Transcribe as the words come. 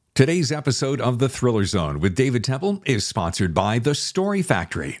Today's episode of The Thriller Zone with David Temple is sponsored by The Story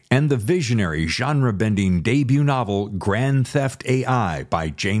Factory and the visionary genre-bending debut novel Grand Theft AI by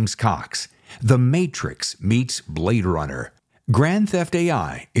James Cox. The Matrix meets Blade Runner. Grand Theft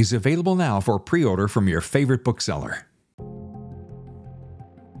AI is available now for pre-order from your favorite bookseller.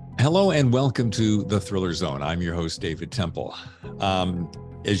 Hello and welcome to The Thriller Zone. I'm your host, David Temple.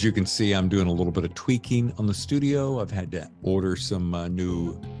 As you can see, I'm doing a little bit of tweaking on the studio. I've had to order some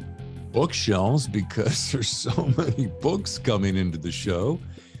new bookshelves because there's so many books coming into the show,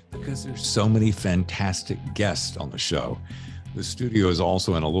 because there's so many fantastic guests on the show. The studio is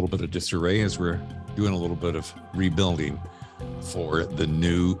also in a little bit of disarray as we're doing a little bit of rebuilding for the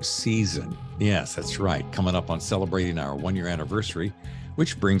new season. Yes, that's right. Coming up on celebrating our 1-year anniversary,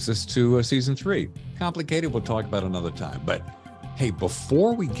 which brings us to season 3. Complicated, we'll talk about another time. But hey,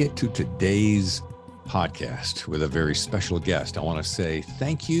 before we get to today's podcast with a very special guest, I want to say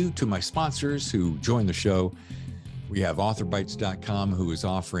thank you to my sponsors who joined the show. We have authorbytes.com, who is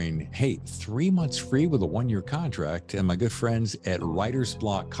offering, 3 months free with a 1-year contract, and my good friends at Writer's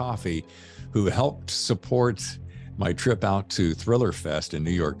Block Coffee, who helped support my trip out to Thriller Fest in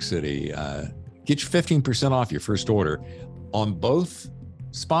New York City. Get you 15% off your first order. On both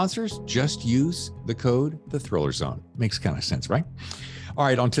sponsors, just use the code The Thriller Zone. Makes kind of sense, right? All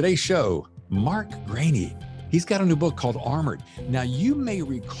right, on today's show, Mark Greaney. He's got a new book called Armored. Now, you may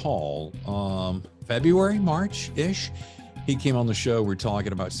recall February, March-ish, he came on the show. We're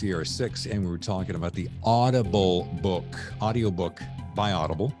talking about Sierra 6, and we were talking about the audiobook by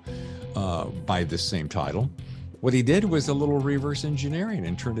Audible, by this same title. What he did was a little reverse engineering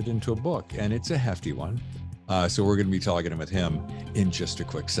and turned it into a book, and it's a hefty one. So we're going to be talking with him in just a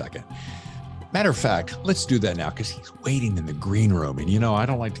quick second. Matter of fact, let's do that now because he's waiting in the green room. And, I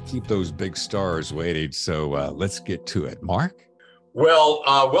don't like to keep those big stars waiting. So let's get to it. Mark? Well,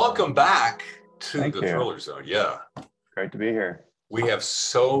 welcome back to Thank the you. Thriller Zone. Yeah. Great to be here. We have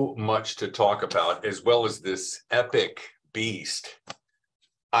so much to talk about, as well as this epic beast.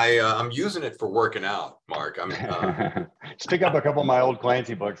 I'm using it for working out, Mark. Just pick up a couple of my old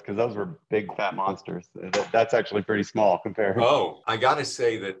Clancy books because those were big fat monsters. That's actually pretty small compared. Oh, I got to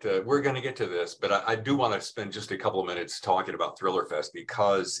say that we're going to get to this, but I do want to spend just a couple of minutes talking about Thriller Fest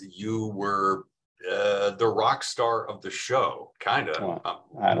because you were the rock star of the show, kind of.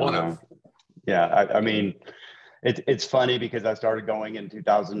 I don't know. Yeah, I mean, it's funny because I started going in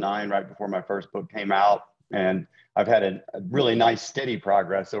 2009, right before my first book came out, and I've had a really nice steady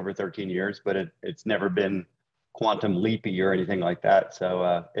progress over 13 years, but it's never been quantum leapy or anything like that.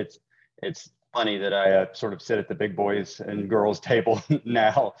 So it's funny that I sort of sit at the big boys and girls table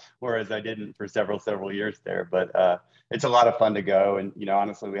now, whereas I didn't for several years there. But it's a lot of fun to go. And,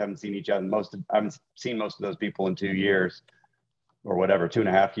 honestly, we haven't seen each other. I haven't seen most of those people in 2 years or whatever,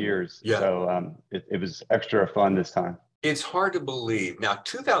 2.5 years. Yeah. So it was extra fun this time. It's hard to believe. Now,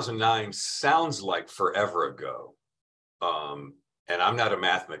 2009 sounds like forever ago. And I'm not a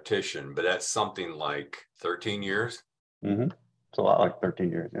mathematician, but that's something like 13 years. Mm-hmm. It's a lot like 13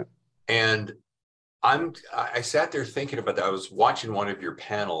 years, yeah. And I sat there thinking about that. I was watching one of your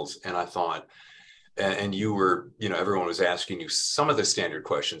panels and I thought, and you were, everyone was asking you some of the standard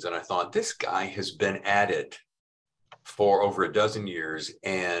questions. And I thought, this guy has been at it for over a dozen years.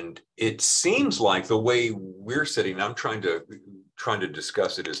 And it seems like the way we're sitting, I'm trying to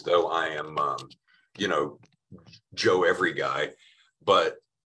discuss it as though I am, Joe every guy, but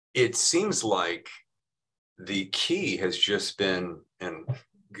it seems like the key has just been, and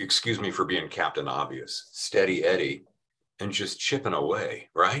excuse me for being Captain Obvious, steady Eddie, and just chipping away,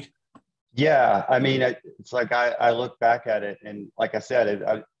 right? Yeah, I mean, it's like I look back at it, and like I said,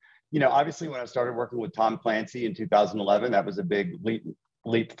 obviously when I started working with Tom Clancy in 2011, that was a big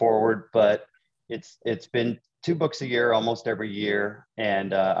leap forward. But it's been 2 books a year almost every year,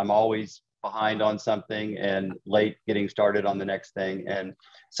 and I'm always behind on something and late getting started on the next thing. And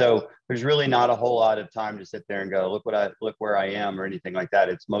so there's really not a whole lot of time to sit there and go, look where I am or anything like that.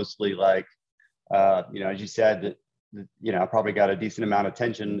 It's mostly like, as you said, that, I probably got a decent amount of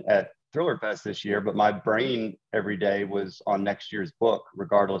attention at Thriller Fest this year, but my brain every day was on next year's book,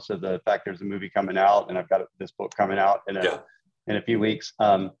 regardless of the fact there's a movie coming out and I've got this book coming out in a few weeks.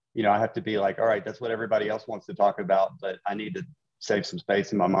 I have to be like, all right, that's what everybody else wants to talk about, but I need to save some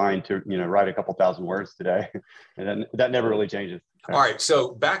space in my mind to, write a couple thousand words today. And then that never really changes. All right.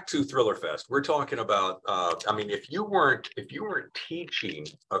 So back to Thriller Fest. We're talking about, if you weren't teaching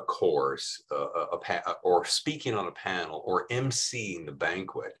a course, or speaking on a panel or emceeing the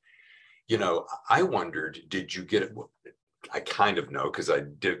banquet, I wondered, did you get it? kind of know because I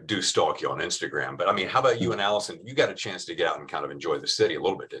do stalk you on Instagram. But I mean, how about you and Allison? You got a chance to get out and kind of enjoy the city a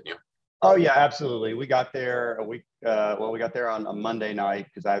little bit, didn't you? Oh yeah, absolutely. We got there a week. We got there on a Monday night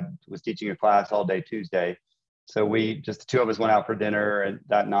because I was teaching a class all day Tuesday. So we just the two of us went out for dinner and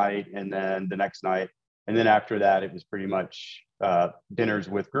that night, and then the next night, and then after that, it was pretty much dinners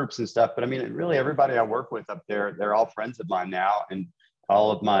with groups and stuff. But I mean, really, everybody I work with up there, they're all friends of mine now, and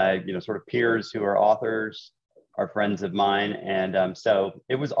all of my sort of peers who are authors are friends of mine, and so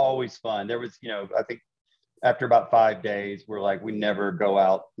it was always fun. There was I think after about 5 days, we're like, we never go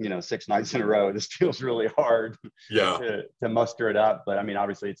out, 6 nights in a row. This feels really hard Yeah. to muster it up. But I mean,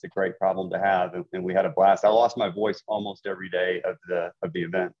 obviously it's a great problem to have. And we had a blast. I lost my voice almost every day of the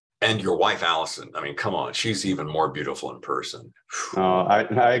event. And your wife, Allison, I mean, come on, she's even more beautiful in person.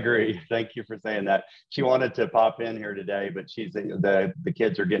 I agree. Thank you for saying that. She wanted to pop in here today, but she's the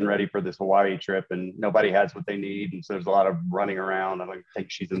kids are getting ready for this Hawaii trip, and nobody has what they need, and so there's a lot of running around. I don't think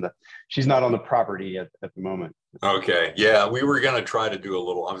she's not on the property at the moment. Okay, yeah, we were gonna try to do a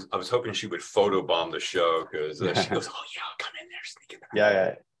little. I was hoping she would photobomb the show because she goes, "Oh yeah, I'll come in there, sneak it back."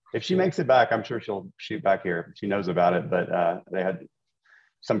 Yeah. If she makes it back, I'm sure she'll shoot back here. She knows about it, but they had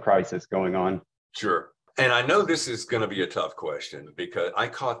some crisis going on. Sure. And I know this is going to be a tough question because I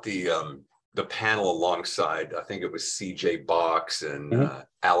caught the panel alongside, I think it was CJ Box and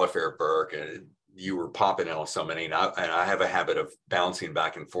Alifair Burke, and you were popping in on so many, and I have a habit of bouncing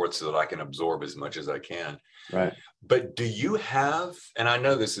back and forth so that I can absorb as much as I can. Right. But do you have, and I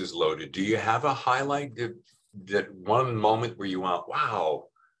know this is loaded, do you have a highlight that one moment where you went, wow,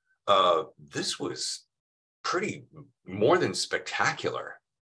 this was pretty more than spectacular?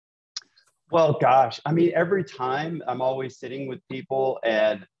 Well, gosh, I mean, every time I'm always sitting with people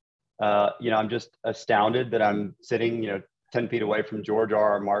and, I'm just astounded that I'm sitting, 10 feet away from George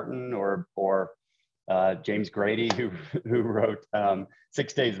R.R. Martin or James Greaney, who wrote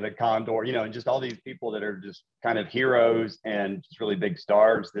 6 Days of the Condor, and just all these people that are just kind of heroes and just really big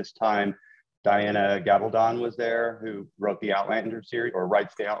stars. This time, Diana Gabaldon was there, who wrote the Outlander series or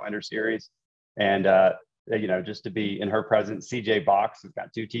writes the Outlander series. And, just to be in her presence. CJ Box has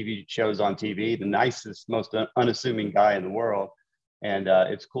got 2 TV shows on TV, the nicest, most unassuming guy in the world. And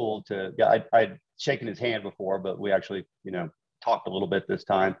it's cool I'd shaken his hand before, but we actually, talked a little bit this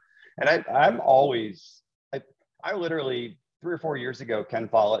time. And I literally 3 or 4 years ago, Ken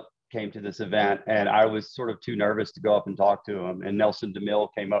Follett came to this event and I was sort of too nervous to go up and talk to him. And Nelson DeMille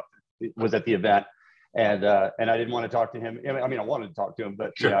was at the event. And I didn't want to talk to him. I mean, I wanted to talk to him,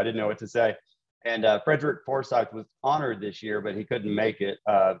 but sure. I didn't know what to say. And Frederick Forsyth was honored this year, but he couldn't make it.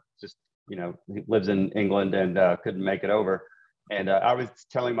 He lives in England and couldn't make it over. And I was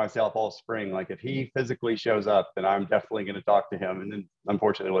telling myself all spring, like, if he physically shows up, then I'm definitely going to talk to him. And then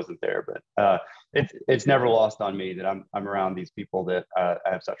unfortunately it wasn't there, but it's never lost on me that I'm around these people that I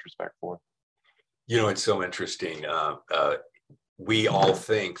have such respect for. It's so interesting. We all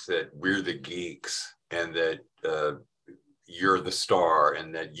think that we're the geeks and that you're the star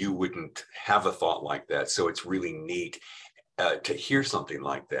and that you wouldn't have a thought like that. So it's really neat to hear something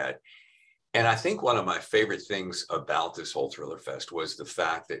like that. And I think one of my favorite things about this whole Thriller Fest was the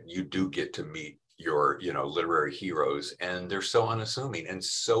fact that you do get to meet your, literary heroes, and they're so unassuming and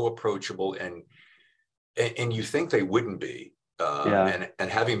so approachable, and you think they wouldn't be. And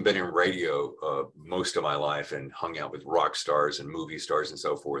having been in radio most of my life and hung out with rock stars and movie stars and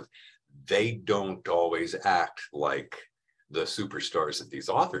so forth, they don't always act like the superstars that these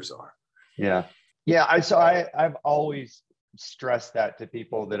authors are. Yeah. I've always stressed that to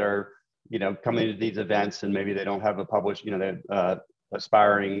people that are, coming to these events and maybe they don't have a published, they're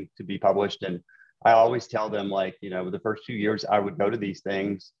aspiring to be published. And I always tell them, like, the first few years I would go to these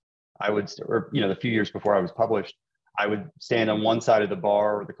things, the few years before I was published, I would stand on one side of the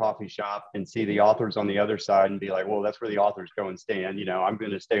bar or the coffee shop and see the authors on the other side and be like, well, that's where the authors go and stand. I'm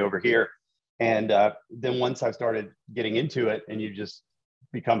going to stay over here. And then once I started getting into it and you just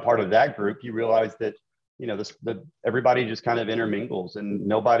become part of that group, you realize that, everybody just kind of intermingles, and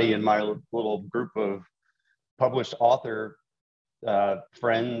nobody in my little group of published author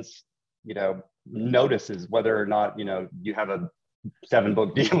friends, notices whether or not, you have a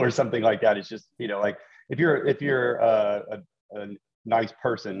 7-book deal or something like that. It's just, like if you're a nice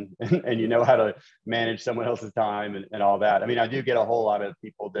person and you know how to manage someone else's time and all that. I mean, I do get a whole lot of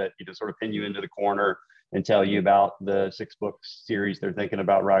people that, sort of pin you into the corner and tell you about the 6-book series they're thinking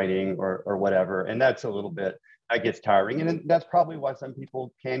about writing or whatever. And that's a little bit, that gets tiring. And that's probably why some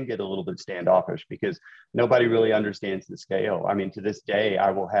people can get a little bit standoffish, because nobody really understands the scale. I mean, to this day,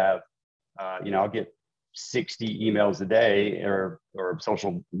 I will have, I'll get 60 emails a day or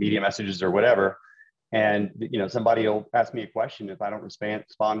social media messages or whatever. And, somebody will ask me a question. If I don't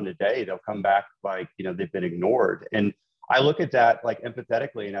respond in a day, they'll come back like, they've been ignored. And I look at that like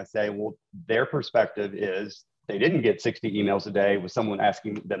empathetically, and I say, well, their perspective is they didn't get 60 emails a day with someone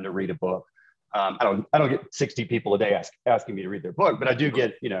asking them to read a book. I don't get 60 people a day asking me to read their book, but I do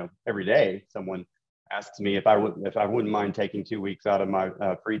get, every day someone asks me if I wouldn't mind taking 2 weeks out of my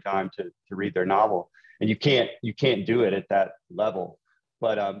free time to read their novel. And you can't do it at that level.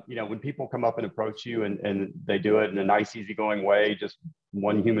 But, when people come up and approach you and they do it in a nice, easygoing way, just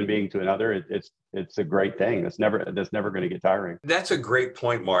one human being to another, it's a great thing. That's never going to get tiring. That's a great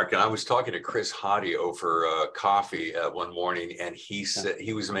point, Mark. And I was talking to Chris Hoddy over coffee one morning, and he said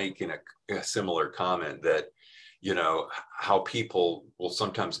he was making a similar comment that, how people will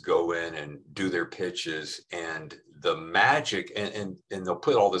sometimes go in and do their pitches, and the magic, and they'll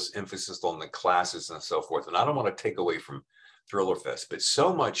put all this emphasis on the classes and so forth. And I don't want to take away from Thriller Fest, but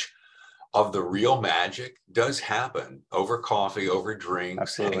so much of the real magic does happen over coffee, over drinks,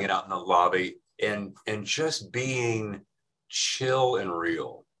 Absolutely. hanging out in the lobby, and just being chill and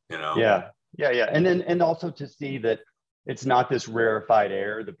real, Yeah. And also to see that it's not this rarefied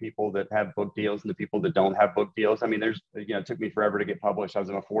air, the people that have book deals and the people that don't have book deals. I mean, it took me forever to get published. I was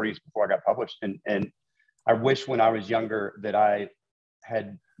in my 40s before I got published. And I wish when I was younger that I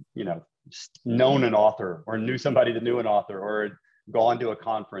had, known an author or knew somebody that knew an author or had gone to a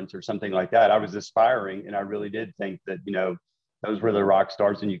conference or something like that. I was aspiring, and I really did think that, those were the rock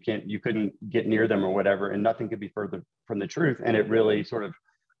stars, and you couldn't get near them or whatever, and nothing could be further from the truth. And it really sort of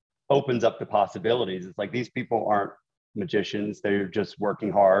opens up the possibilities. It's like, these people aren't magicians. They're just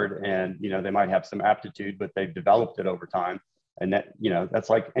working hard, and, they might have some aptitude, but they've developed it over time. And that, that's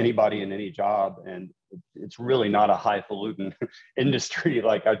like anybody in any job. And it's really not a highfalutin industry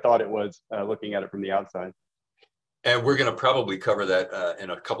like I thought it was, looking at it from the outside. And we're going to probably cover that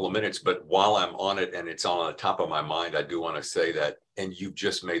in a couple of minutes. But while I'm on it and it's on the top of my mind, I do want to say that, and you've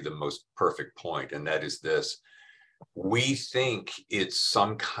just made the most perfect point, and that is this. We think it's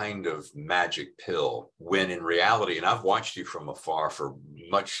some kind of magic pill, when in reality, and I've watched you from afar for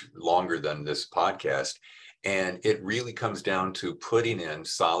much longer than this podcast, and it really comes down to putting in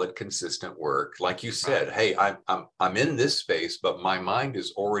solid, consistent work. Like you said, hey, I'm in this space, but my mind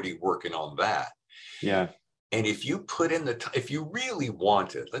is already working on that. Yeah. And if you put in if you really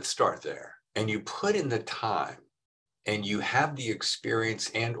want it, let's start there, and you put in the time, and you have the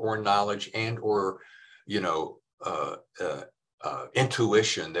experience and or knowledge and or,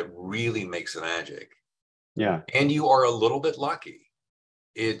 intuition that really makes the magic. Yeah. And you are a little bit lucky,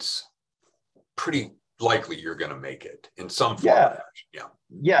 it's pretty likely you're going to make it in some form.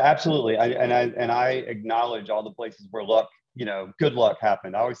 Yeah, absolutely. I acknowledge all the places where luck, good luck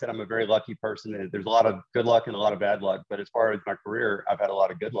happened. I always said I'm a very lucky person. There's a lot of good luck and a lot of bad luck, but as far as my career, I've had a lot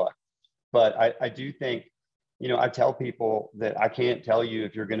of good luck. But I do think, I tell people that I can't tell you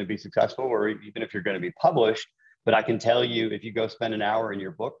if you're going to be successful or even if you're going to be published, but I can tell you, if you go spend an hour in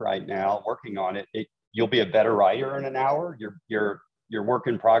your book right now working on it, you'll be a better writer in an hour. Your work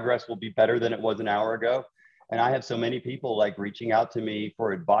in progress will be better than it was an hour ago. And I have so many people like reaching out to me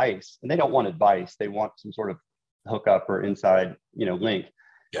for advice, and they don't want advice. They want some sort of hookup or inside, link.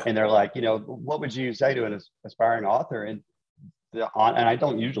 Yeah. And they're like, what would you say to an aspiring author? And I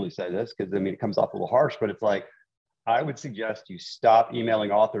don't usually say this because it comes off a little harsh, but it's like, I would suggest you stop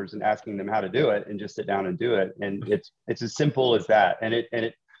emailing authors and asking them how to do it, and just sit down and do it. And it's as simple as that. And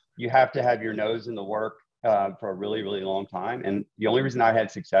you have to have your nose in the work for a really, really long time. And the only reason I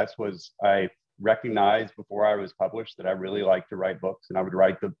had success was I recognized before I was published that I really like to write books, and I would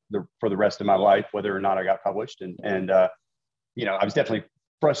write for the rest of my life, whether or not I got published. And I was definitely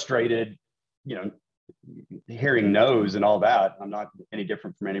frustrated, hearing no's and all that. I'm not any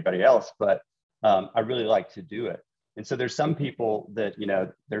different from anybody else, but I really like to do it. And so there's some people that,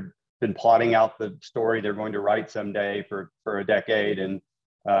 they've been plotting out the story they're going to write someday for a decade, and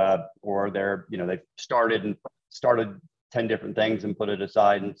or they're, they've started 10 different things and put it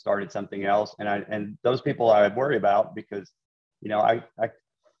aside and started something else. And those people I worry about, because,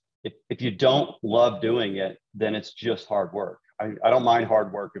 if you don't love doing it, then it's just hard work. I don't mind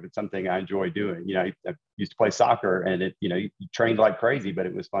hard work if it's something I enjoy doing. I used to play soccer, and you trained like crazy, but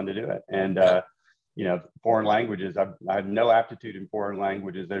it was fun to do it. And, foreign languages, I have no aptitude in foreign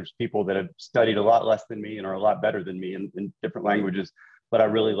languages. There's people that have studied a lot less than me and are a lot better than me in different languages, but I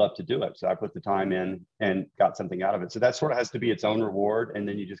really love to do it. So I put the time in and got something out of it. So that sort of has to be its own reward. And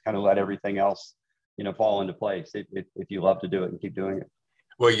then you just kind of let everything else, fall into place if you love to do it and keep doing it.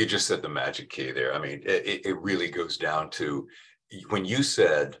 Well, you just said the magic key there. I mean, it really goes down to when you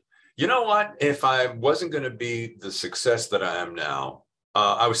said, you know what, if I wasn't going to be the success that I am now,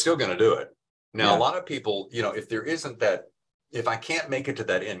 I was still going to do it. Now, a lot of people, if there isn't that, if I can't make it to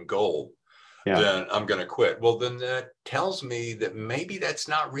that end goal, then I'm going to quit. Well, then that tells me that maybe that's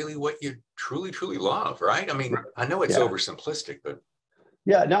not really what you truly, truly love, right? I mean, I know it's oversimplistic, but.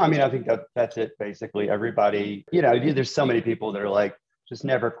 Yeah, no, I mean, I think that's it. Basically, everybody, there's so many people that are like, just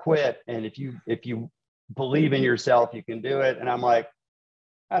never quit. And if you believe in yourself, you can do it. And I'm like,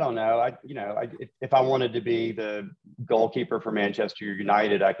 I don't know. If I wanted to be the goalkeeper for Manchester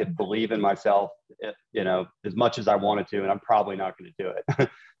United, I could believe in myself, as much as I wanted to, and I'm probably not going to do it.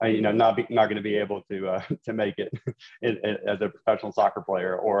 Not going to be able to make it as a professional soccer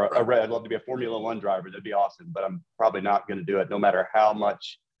player, or I'd love to be a Formula One driver. That'd be awesome, but I'm probably not going to do it, no matter how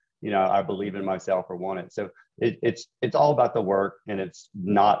much I believe in myself or want it. So it's all about the work, and it's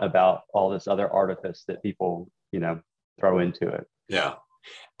not about all this other artifice that people throw into it. Yeah.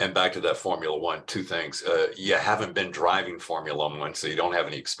 And back to that Formula One, two things. You haven't been driving Formula One, so you don't have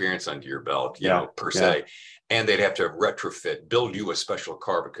any experience under your belt, per se. And they'd have to build you a special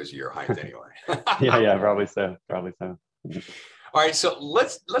car because of your height anyway. Yeah, probably so. All right, so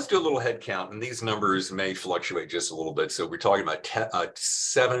let's do a little head count, and these numbers may fluctuate just a little bit. So we're talking about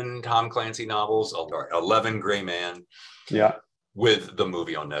 7 Tom Clancy novels, 11 Gray Man. Yeah. With the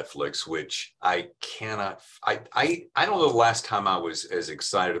movie on Netflix, which I don't know the last time I was as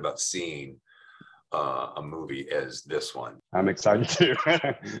excited about seeing a movie as this one. I'm excited too.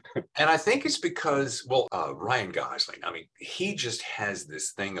 And I think it's because, Ryan Gosling, I mean, he just has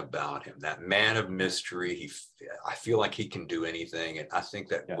this thing about him, that man of mystery. I feel like he can do anything. And I think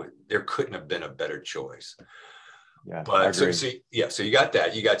that there couldn't have been a better choice. Yeah, but so you got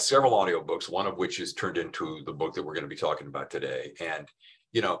that. You got several audiobooks, one of which is turned into the book that we're going to be talking about today. And,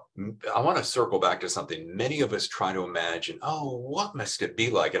 I want to circle back to something many of us try to imagine, what must it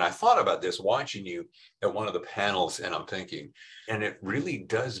be like? And I thought about this watching you at one of the panels, and I'm thinking, and it really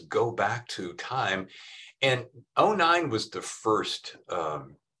does go back to time. And 2009 was the first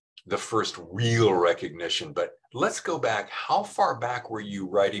real recognition. But let's go back. How far back were you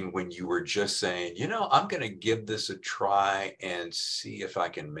writing when you were just saying, I'm going to give this a try and see if I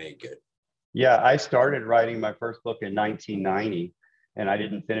can make it? Yeah, I started writing my first book in 1990, and I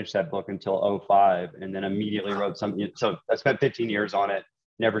didn't finish that book until 2005, and then immediately wrote something. So I spent 15 years on it,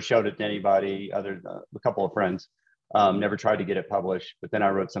 never showed it to anybody other than a couple of friends, never tried to get it published. But then I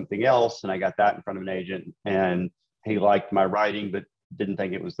wrote something else, and I got that in front of an agent, and he liked my writing, but didn't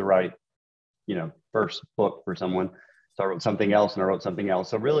think it was the right, first book for someone. So I wrote something else, and I wrote something else.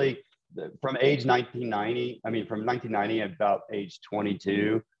 So really, from age 1990, from 1990, about age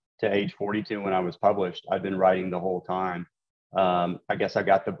 22 to age 42 when I was published, I've been writing the whole time. I guess I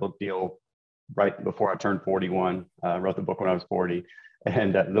got the book deal right before I turned 41. I wrote the book when I was 40,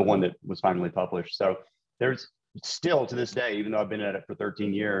 and the one that was finally published. So there's still, to this day, even though I've been at it for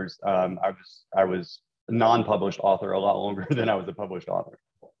 13 years, I was a non-published author a lot longer than I was a published author.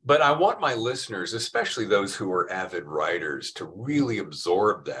 But I want my listeners, especially those who are avid writers, to really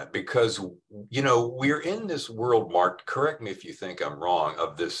absorb that, because, we're in this world, Mark, correct me if you think I'm wrong,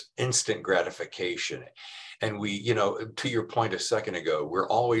 of this instant gratification. And we, to your point a second ago, we're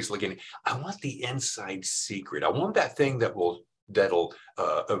always looking, I want the inside secret. I want that thing that'll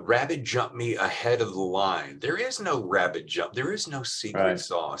rabbit jump me ahead of the line. There is no rabbit jump. There is no secret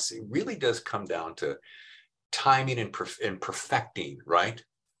sauce. It really does come down to timing and perfecting, right?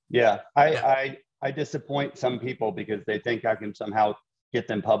 Yeah, I disappoint some people because they think I can somehow get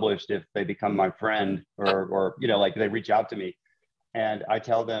them published if they become my friend or like they reach out to me. And I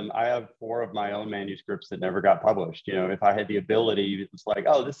tell them I have 4 of my own manuscripts that never got published. If I had the ability, it's like,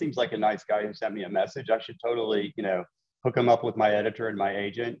 this seems like a nice guy who sent me a message. I should totally, hook him up with my editor and my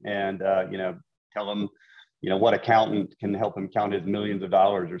agent and, tell him, what accountant can help him count his millions of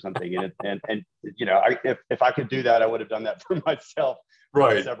dollars or something. And if I could do that, I would have done that for myself.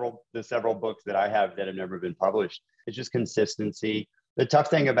 Right. The several books that I have that have never been published. It's just consistency. The tough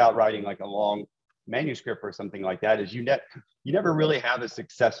thing about writing like a long manuscript or something like that is you never really have a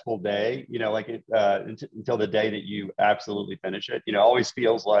successful day, until the day that you absolutely finish it. Always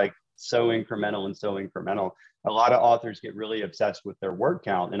feels like so incremental. A lot of authors get really obsessed with their word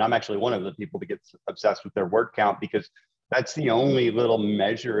count. And I'm actually one of the people that gets obsessed with their word count because that's the only little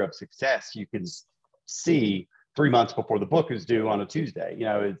measure of success you can see 3 months before the book is due on a Tuesday.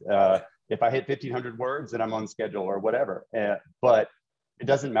 If I hit 1,500 words, then I'm on schedule or whatever. But it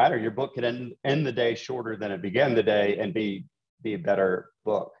doesn't matter. Your book could end the day shorter than it began the day and be a better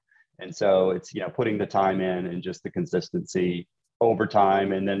book. And so it's, putting the time in and just the consistency over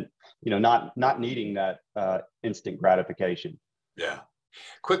time, and then, not needing that instant gratification. Yeah.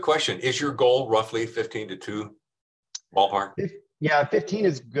 Quick question. Is your goal roughly 15 to 2 ballpark? Yeah, 15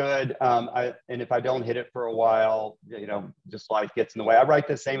 is good. And if I don't hit it for a while, just life gets in the way. I write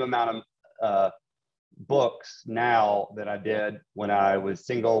the same amount of books now that I did when I was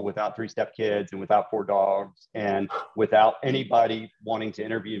single, without 3-step kids and without 4 dogs and without anybody wanting to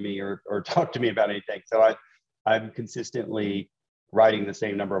interview me or talk to me about anything. So I'm consistently writing the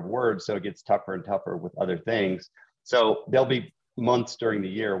same number of words. So it gets tougher and tougher with other things. So there'll be months during the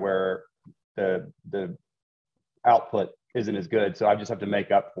year where the output isn't as good. So I just have to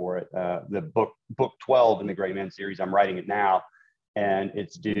make up for it. The book 12 in the Gray Man series, I'm writing it now, and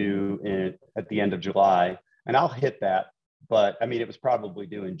it's due at the end of July, and I'll hit that. But I mean, it was probably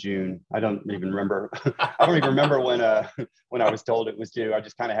due in June. I don't even remember. I don't even remember when I was told it was due. I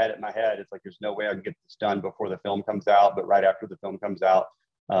just kind of had it in my head. It's like, there's no way I can get this done before the film comes out. But right after the film comes out,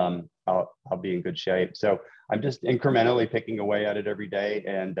 I'll be in good shape. So I'm just incrementally picking away at it every day,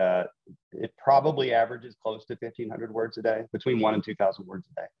 and it probably averages close to 1,500 words a day, between 1,000 and 2,000 words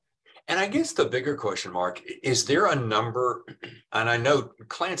a day. And I guess the bigger question, Mark, is there a number? And I know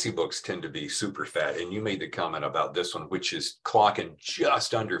Clancy books tend to be super fat, and you made the comment about this one, which is clocking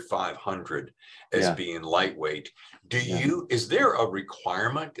just under 500 as being lightweight. Is there a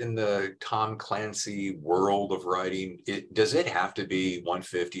requirement in the Tom Clancy world of writing? Does it have to be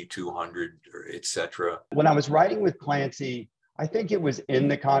 150, 200, et cetera? When I was writing with Clancy, I think it was in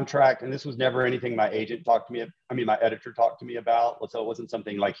the contract, and this was never anything my agent talked to me. My editor talked to me about, so it wasn't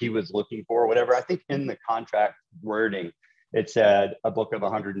something like he was looking for or whatever. I think in the contract wording, it said a book of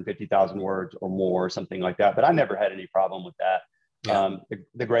 150,000 words or more, something like that. But I never had any problem with that. Yeah.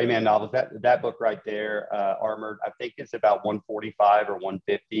 The Gray Man novels, that book right there, Armored, I think it's about 145 or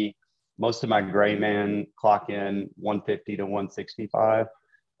 150. Most of my Gray Man clock in 150 to 165.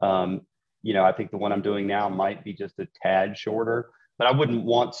 I think the one I'm doing now might be just a tad shorter, but I wouldn't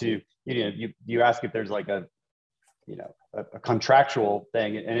want to, you ask if there's like a contractual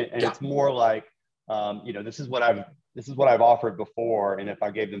thing, and it's more like, this is what I've offered before. And if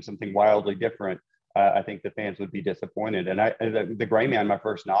I gave them something wildly different, I think the fans would be disappointed. And the Gray Man, my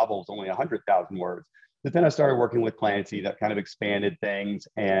first novel, was only 100,000 words, but then I started working with Clancy. That kind of expanded things,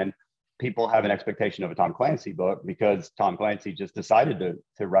 and people have an expectation of a Tom Clancy book because Tom Clancy just decided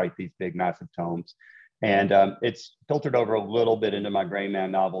to write these big, massive tomes. And it's filtered over a little bit into my Gray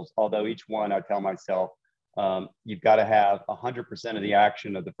Man novels, although each one I tell myself, you've got to have 100% of the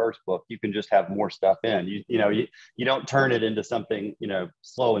action of the first book. You can just have more stuff in. You don't turn it into something,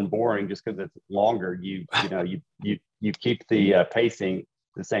 slow and boring just because it's longer. You keep the pacing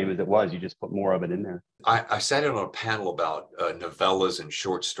the same as it was. You just put more of it in there. I sat in on a panel about novellas and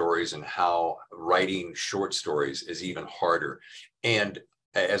short stories, and how writing short stories is even harder. And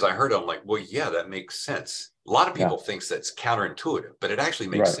as I heard, I'm like, well, yeah, that makes sense. A lot of people think that's counterintuitive, but it actually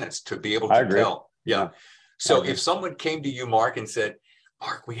makes sense to be able to tell. Yeah. So if someone came to you, Mark, and said,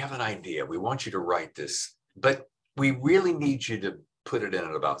 Mark, we have an idea. We want you to write this, but we really need you to put it in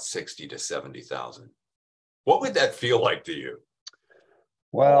at about 60 to 70,000. What would that feel like to you?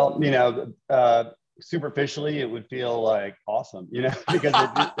 Well, superficially, it would feel like awesome,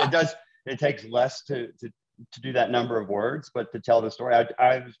 because it takes less to do that number of words, but to tell the story.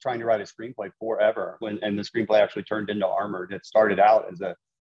 I was trying to write a screenplay forever, and the screenplay actually turned into Armored. It started out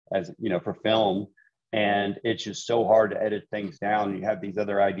as for film, and it's just so hard to edit things down. You have these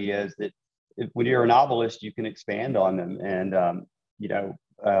other ideas that when you're a novelist, you can expand on them and,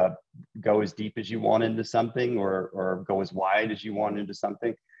 go as deep as you want into something, or go as wide as you want into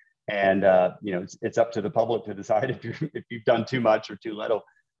something. And, it's up to the public to decide if you've done too much or too little.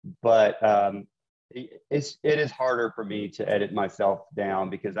 But it is harder for me to edit myself down,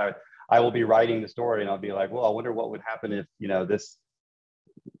 because I will be writing the story and I'll be like, well, I wonder what would happen if,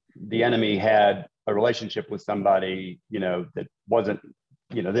 the enemy had a relationship with somebody, that wasn't,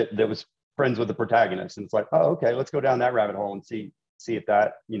 that was friends with the protagonist. And it's like, oh, okay, let's go down that rabbit hole and see if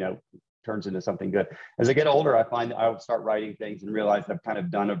that, turns into something good. As I get older, I find that I would start writing things and realize I've kind of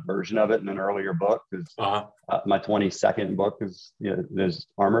done a version of it in an earlier book, because my 22nd book is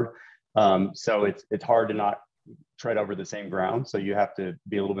Armored. So it's hard to not tread over the same ground. So you have to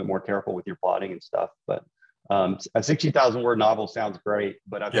be a little bit more careful with your plotting and stuff. But a 60,000 word novel sounds great,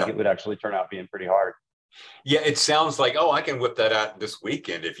 but I think it would actually turn out being pretty hard. Yeah, it sounds like, oh, I can whip that out this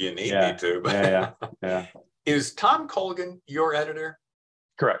weekend if you need me to. Yeah. Is Tom Colgan your editor?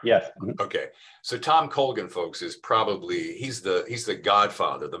 Correct. Yes. Okay. So Tom Colgan, folks, is probably he's the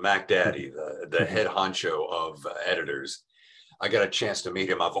godfather, the Mac Daddy, the head honcho of editors. I got a chance to meet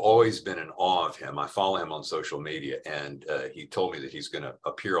him. I've always been in awe of him. I follow him on social media, and he told me that he's going to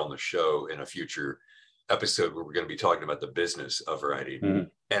appear on the show in a future episode where we're going to be talking about the business of writing.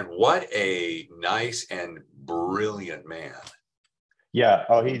 And what a nice and brilliant man. Yeah.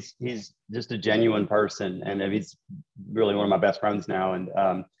 Oh, he's just a genuine person, and he's really one of my best friends now.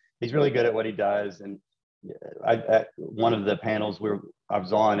 And he's really good at what he does. And at one of the panels I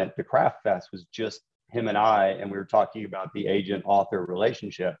was on at the Craft Fest was just him and I, and we were talking about the agent author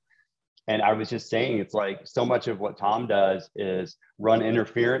relationship. And I was just saying, it's like so much of what Tom does is run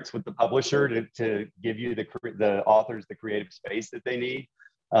interference with the publisher to give you the authors the creative space that they need.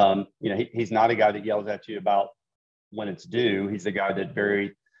 He's not a guy that yells at you about when it's due. He's a guy that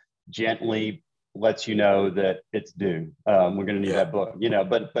very gently lets you know that it's due. We're going to need that book,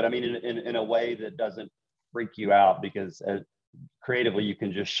 but I mean, in a way that doesn't freak you out, because creatively you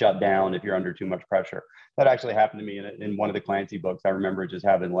can just shut down if you're under too much pressure. That actually happened to me in one of the Clancy books. I remember just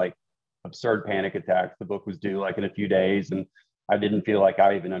having like absurd panic attacks. The book was due like in a few days, and I didn't feel like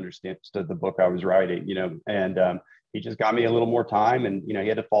I even understood the book I was writing, and he just got me a little more time, and he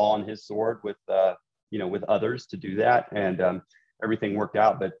had to fall on his sword with with others to do that, and everything worked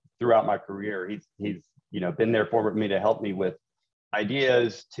out. But throughout my career, he's been there for me to help me with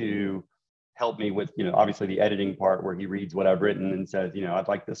ideas, to help me with obviously the editing part where he reads what I've written and says, I'd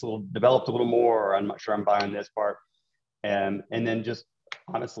like this a little developed a little more, or I'm not sure I'm buying this part, and then just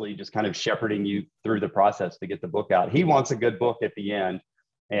honestly just kind of shepherding you through the process to get the book out. He wants a good book at the end,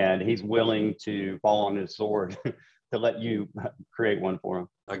 and he's willing to fall on his sword to let you create one for him.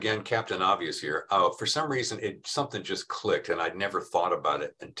 Again, Captain Obvious here. For some reason, something just clicked, and I'd never thought about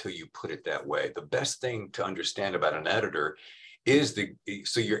it until you put it that way. The best thing to understand about an editor is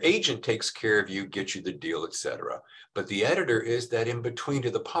so your agent takes care of you, gets you the deal, etc. But the editor is that in between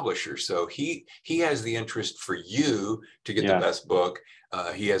to the publisher. So he has the interest for you to get the best book.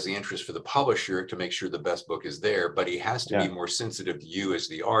 He has the interest for the publisher to make sure the best book is there, but he has to be more sensitive to you as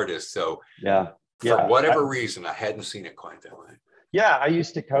the artist. So for whatever reason, I hadn't seen it quite that way. Yeah, I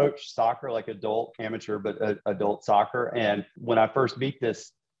used to coach soccer, like adult, amateur, but adult soccer. And when I first meet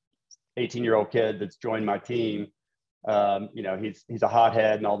this 18-year-old kid that's joined my team, he's a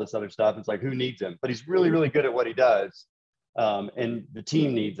hothead and all this other stuff. It's like, who needs him? But he's really, really good at what he does. And the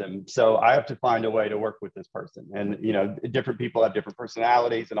team needs him. So I have to find a way to work with this person. And, different people have different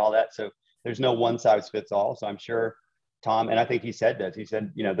personalities and all that. So there's no one size fits all. So I'm sure Tom, and I think he said this, he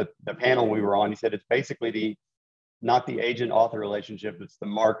said, the panel we were on, he said, it's basically not the agent author relationship, it's the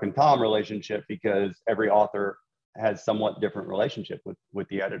Mark and Tom relationship, because every author has somewhat different relationship with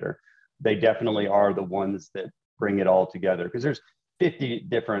the editor. They definitely are the ones that bring it all together, because there's 50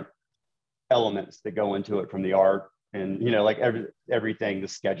 different elements that go into it, from the art and like everything, the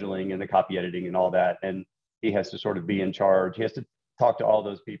scheduling and the copy editing and all that. And he has to sort of be in charge. He has to talk to all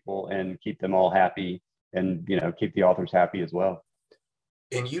those people and keep them all happy, and keep the authors happy as well.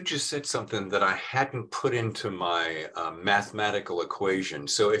 And you just said something that I hadn't put into my mathematical equation.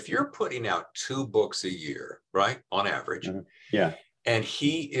 So if you're putting out 2 books a year, right, on average, and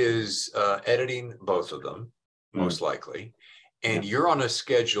he is editing both of them, most likely, and you're on a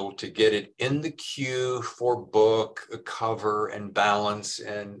schedule to get it in the queue for book, cover, and balance,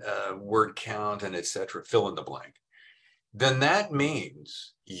 and word count, and etc., fill in the blank, then that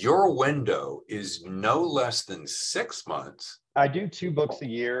means your window is no less than 6 months. I do 2 books a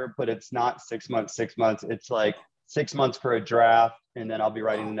year, but it's not 6 months, 6 months. It's like 6 months for a draft, and then I'll be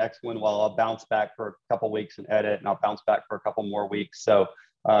writing the next one while I'll bounce back for a couple of weeks and edit, and I'll bounce back for a couple more weeks. So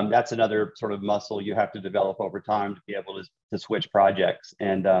that's another sort of muscle you have to develop over time to be able to switch projects.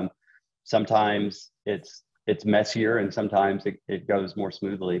 And sometimes it's messier, and sometimes it goes more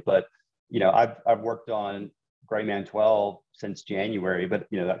smoothly. But I've worked on Gray Man 12 since January, but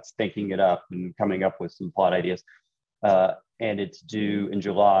that's thinking it up and coming up with some plot ideas. And it's due in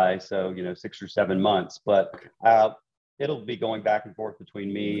July, so 6 or 7 months. But it'll be going back and forth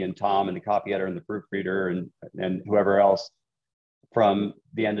between me and Tom and the copy editor and the proofreader and whoever else from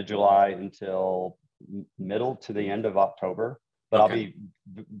the end of July until middle to the end of October. But I'll be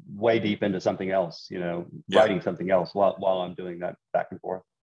way deep into something else, writing something else while I'm doing that back and forth.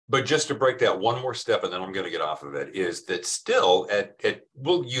 But just to break that one more step, and then I'm going to get off of it, is that still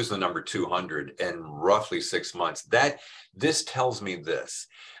we'll use the number 200 and roughly 6 months. That this tells me this.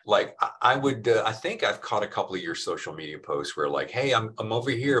 Like I think I've caught a couple of your social media posts where like, hey, I'm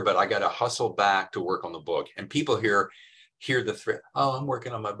over here, but I got to hustle back to work on the book. And people hear the threat, oh, I'm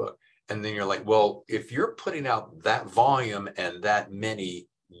working on my book. And then you're like, well, if you're putting out that volume and that many,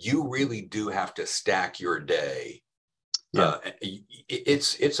 you really do have to stack your day. I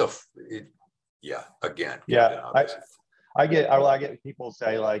get people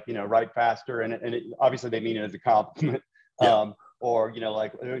say like, write faster, and obviously they mean it as a compliment. Or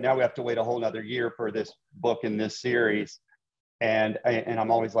like, now we have to wait a whole nother year for this book in this series. And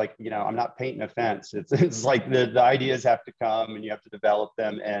I'm always like, I'm not painting a fence. It's like the ideas have to come and you have to develop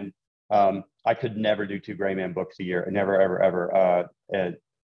them. And I could never do 2 Gray Man books a year. Never, ever, ever.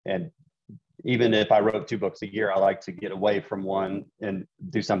 And even if I wrote 2 books a year, I like to get away from one and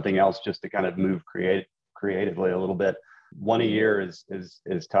do something else just to kind of move creatively a little bit. 1 a year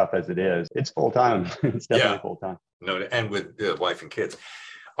is tough as it is. It's full time. It's definitely full time. No, and with wife and kids.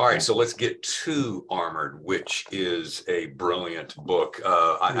 All right, so let's get to Armored, which is a brilliant book.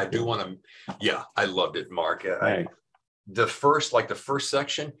 I do want to, I loved it, Mark. The first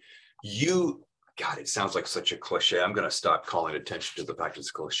section, God, it sounds like such a cliche. I'm going to stop calling attention to the fact it's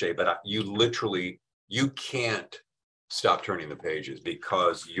a cliche, but you can't stop turning the pages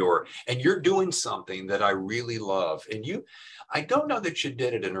because you're doing something that I really love. And I don't know that you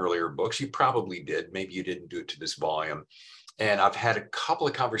did it in earlier books. You probably did. Maybe you didn't do it to this volume. And I've had a couple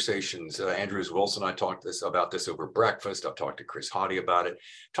of conversations. Andrews Wilson, I talked about this over breakfast. I've talked to Chris Hoddy about it,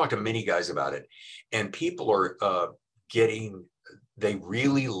 talked to many guys about it. And people are they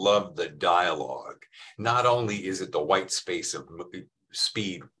really love the dialogue. Not only is it the white space of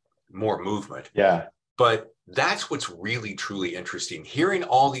speed, more movement. Yeah. But that's what's really, truly interesting. Hearing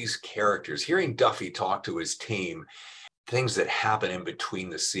all these characters, hearing Duffy talk to his team, things that happen in between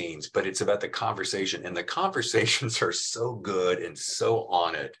the scenes, but it's about the conversation, and the conversations are so good and so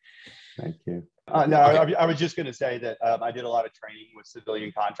on it. Thank you. I was just going to say that I did a lot of training with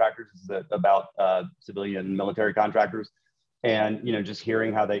civilian contractors about civilian and military contractors, and just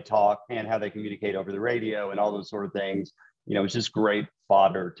hearing how they talk and how they communicate over the radio and all those sort of things. It's just great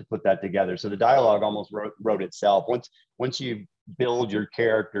fodder to put that together. So the dialogue almost wrote itself. Once you build your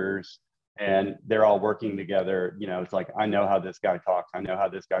characters and they're all working together, it's like, I know how this guy talks, I know how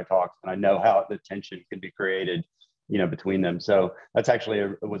this guy talks, and I know how the tension can be created, between them. So that's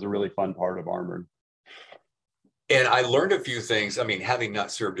actually was a really fun part of Armored. And I learned a few things. I mean, having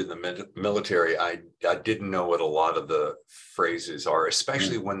not served in the military, I didn't know what a lot of the phrases are,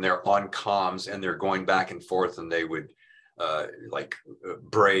 especially when they're on comms and they're going back and forth, and they would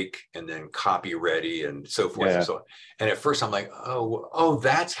break and then copy ready and so forth and so on. And at first I'm like, oh,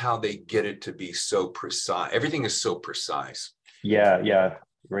 that's how they get it to be so precise. Everything is so precise. Yeah.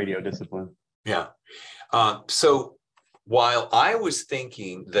 Radio discipline. Yeah. So while I was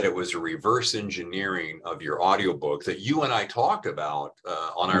thinking that it was a reverse engineering of your audiobook that you and I talked about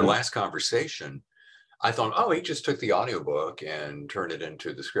on our last conversation, I thought, he just took the audiobook and turned it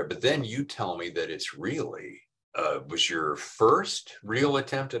into the script. But then you tell me that it's really was your first real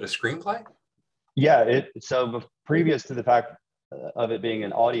attempt at a screenplay? Yeah. So previous to the fact of it being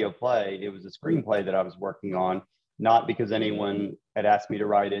an audio play, it was a screenplay that I was working on, not because anyone had asked me to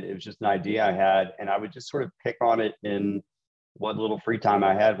write it. It was just an idea I had, and I would just sort of pick on it in what little free time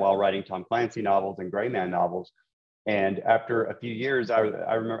I had while writing Tom Clancy novels and Gray Man novels. And after a few years, I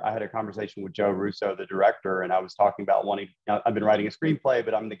remember I had a conversation with Joe Russo, the director, and I was talking about I've been writing a screenplay,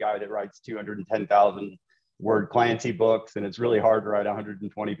 but I'm the guy that writes 210,000 word Clancy books, and it's really hard to write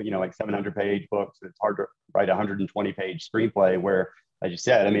 120, like 700 page books. It's hard to write a 120 page screenplay where, as you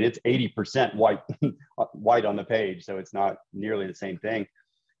said, I mean, it's 80% white on the page, so it's not nearly the same thing.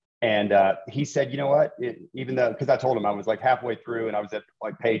 And he said, you know what, even though, because I told him I was like halfway through and I was at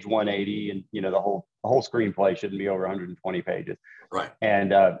like page 180, and the whole screenplay shouldn't be over 120 pages. Right.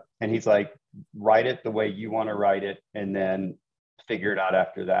 And he's like, write it the way you want to write it, and then figure it out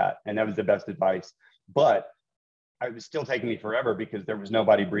after that. And that was the best advice. But it was still taking me forever because there was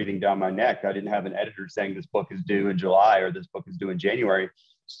nobody breathing down my neck. I didn't have an editor saying this book is due in July or this book is due in January.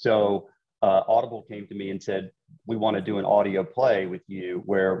 So Audible came to me and said, we want to do an audio play with you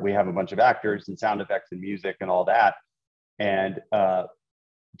where we have a bunch of actors and sound effects and music and all that. And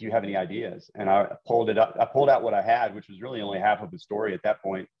do you have any ideas? And I pulled out what I had, which was really only half of the story at that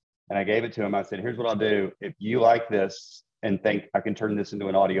point. And I gave it to him. I said, here's what I'll do. If you like this and think I can turn this into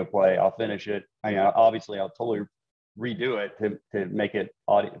an audio play, I'll finish it. Obviously I'll totally redo it to make it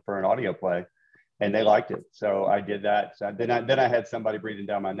audio for an audio play. And they liked it. So I did that. So then I had somebody breathing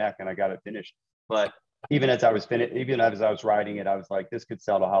down my neck and I got it finished. But even as I was writing it, I was like, this could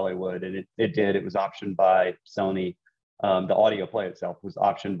sell to Hollywood. And it did. It was optioned by Sony. The audio play itself was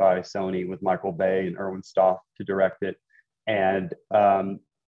optioned by Sony with Michael Bay and Erwin Stoff to direct it. And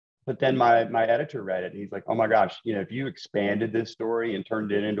but then my editor read it and he's like, oh my gosh, if you expanded this story and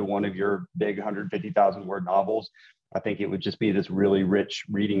turned it into one of your big 150,000 word novels, I think it would just be this really rich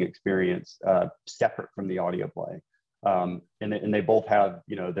reading experience, separate from the audio play. And they both have,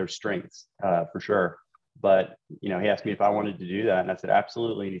 their strengths for sure. But, he asked me if I wanted to do that. And I said,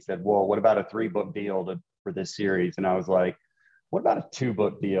 absolutely. And he said, well, what about a 3-book deal for this series? And I was like, what about a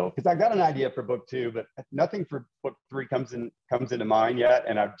 2-book deal? Because I got an idea for book 2, but nothing for book 3 comes into mind yet,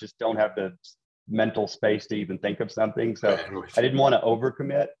 and I just don't have the mental space to even think of something. So I didn't want to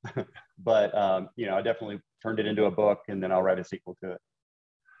overcommit, but I definitely turned it into a book, and then I'll write a sequel to it.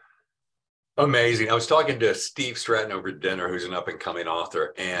 Amazing. I was talking to Steve Stratton over dinner, who's an up and coming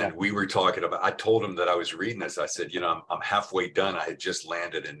author. And we were talking about, I told him that I was reading this. I said, I'm halfway done. I had just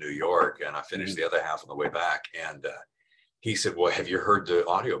landed in New York and I finished the other half on the way back. And he said, well, have you heard the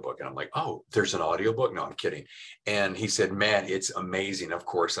audiobook? And I'm like, oh, there's an audiobook? No, I'm kidding. And he said, man, it's amazing. Of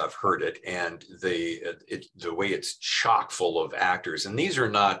course, I've heard it. And the way it's chock full of actors. And these are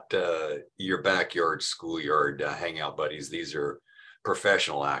not your backyard, schoolyard hangout buddies. These are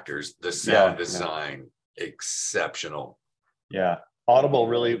professional actors. The sound design, exceptional. Yeah. Audible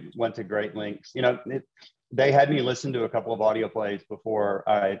really went to great lengths. They had me listen to a couple of audio plays before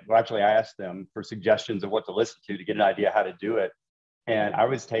I asked them for suggestions of what to listen to get an idea how to do it. And I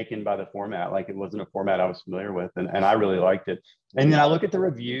was taken by the format. Like, it wasn't a format I was familiar with, and I really liked it. And then I look at the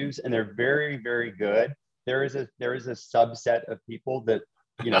reviews and they're very, very good. There is a subset of people that,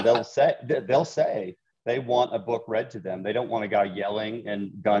 they'll say they want a book read to them. They don't want a guy yelling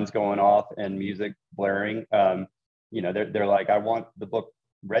and guns going off and music blaring. They're like, I want the book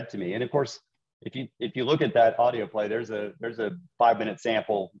read to me. And of course, if you look at that audio play, there's a 5-minute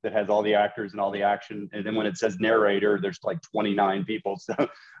sample that has all the actors and all the action. And then when it says narrator, there's like 29 people. So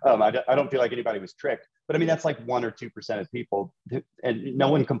I don't feel like anybody was tricked. But I mean, that's like 1 or 2% of people. And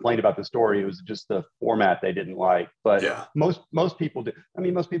no one complained about the story. It was just the format they didn't like. But most people do. I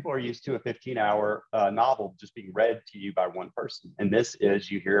mean, most people are used to a 15-hour novel just being read to you by one person. And this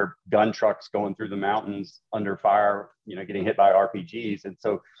is, you hear gun trucks going through the mountains under fire, getting hit by RPGs. And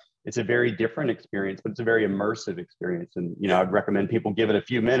so it's a very different experience, but it's a very immersive experience. And, I'd recommend people give it a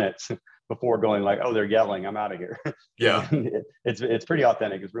few minutes before going like, oh, they're yelling, I'm out of here. Yeah. It's pretty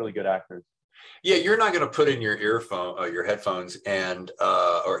authentic. It's really good actors. Yeah. You're not going to put in your your headphones and,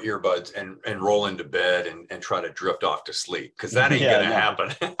 or earbuds and roll into bed and try to drift off to sleep. Cause that ain't going to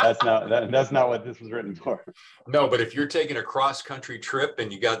happen. That's not what this was written for. No, but if you're taking a cross-country trip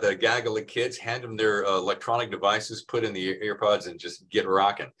and you got the gaggle of kids, hand them their electronic devices, put in the earpods and just get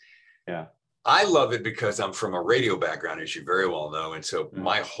rocking. Yeah. I love it because I'm from a radio background, as you very well know. And so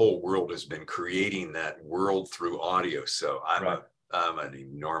my whole world has been creating that world through audio. So I'm an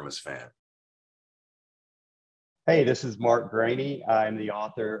enormous fan. Hey, this is Mark Greaney. I'm the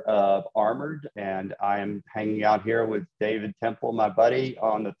author of Armored, and I'm hanging out here with David Temple, my buddy,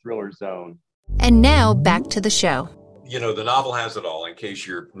 on the Thriller Zone. And now back to the show. The novel has it all. In case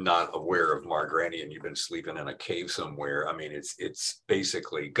you're not aware of Mark Greaney and you've been sleeping in a cave somewhere, I mean, it's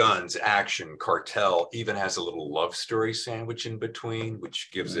basically guns, action, cartel, even has a little love story sandwich in between, which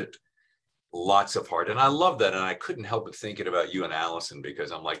gives it lots of heart. And I love that. And I couldn't help but thinking about you and Allison,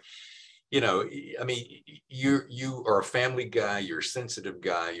 because I'm like, I mean, you are a family guy, you're a sensitive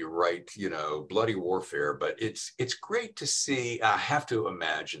guy, you write, bloody warfare, but it's great to see. I have to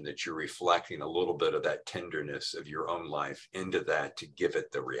imagine that you're reflecting a little bit of that tenderness of your own life into that to give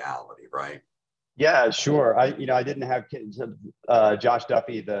it the reality, right? Yeah, sure. I didn't have kids. Josh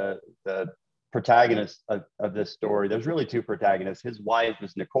Duffy, the protagonist of this story, there's really 2 protagonists. His wife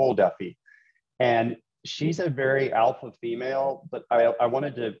is Nicole Duffy, and she's a very alpha female, but I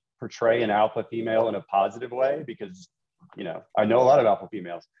wanted to portray an alpha female in a positive way, because I know a lot of alpha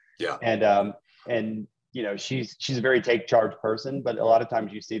females. Yeah. And she's a very take charge person, but a lot of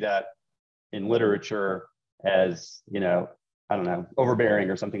times you see that in literature as I don't know, overbearing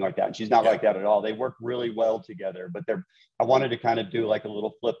or something like that. And she's not like that at all. They work really well together, but I wanted to kind of do like a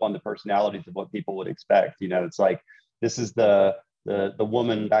little flip on the personalities of what people would expect. It's like, this is the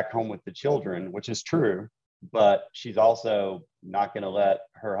woman back home with the children, which is true, but she's also not going to let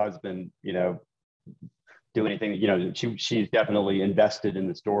her husband, do anything. She's definitely invested in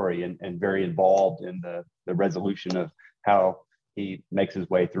the story and very involved in the resolution of how he makes his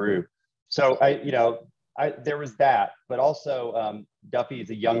way through. So there was that, but also Duffy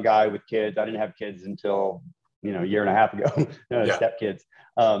is a young guy with kids. I didn't have kids until, a year and a half ago, stepkids.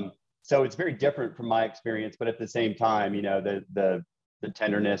 So it's very different from my experience, but at the same time, the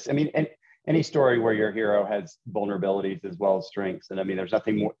tenderness. I mean, and any story where your hero has vulnerabilities as well as strengths. And I mean,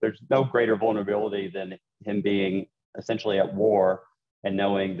 there's no greater vulnerability than him being essentially at war and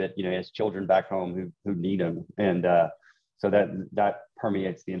knowing that, he has children back home who need him. And so that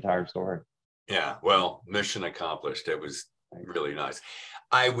permeates the entire story. Yeah, well, mission accomplished. It was really nice.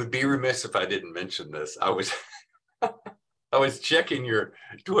 I would be remiss if I didn't mention this. I was checking your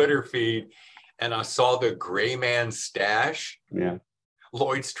Twitter feed and I saw the Gray Man stash. Yeah.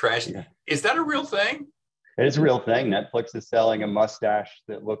 Lloyd's trash. Yeah. Is that a real thing? It is a real thing. Netflix is selling a mustache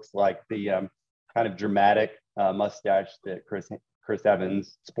that looks like the kind of dramatic mustache that Chris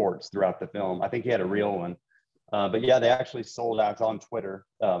Evans sports throughout the film. I think he had a real one. But yeah, they actually sold out. It's on Twitter.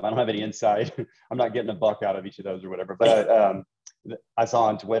 I don't have any insight. I'm not getting a buck out of each of those or whatever. But I saw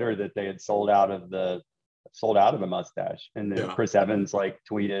on Twitter that they had sold out of the mustache. And then Chris Evans like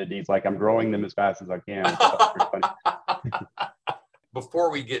tweeted, he's like, "I'm growing them as fast as I can."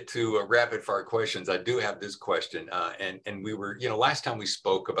 Before we get to rapid fire questions, I do have this question. And we were, last time we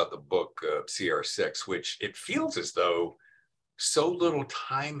spoke about the book CR6, which it feels as though so little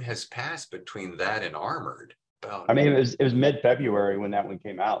time has passed between that and Armored. I mean, it was mid-February when that one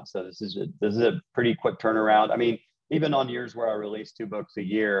came out. So this is a pretty quick turnaround. I mean, even on years where I release 2 books a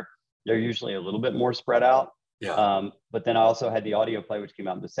year, they're usually a little bit more spread out. Yeah. But then I also had the audio play, which came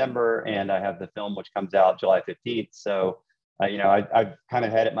out in December, and I have the film, which comes out July 15th. So, I've kind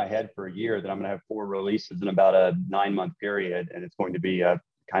of had it in my head for a year that I'm going to have 4 releases in about a 9-month period, and it's going to be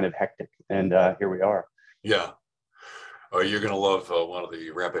kind of hectic. And here we are. Yeah. Oh, you're going to love one of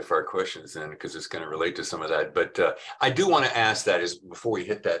the rapid fire questions then, because it's going to relate to some of that. But I do want to ask that before we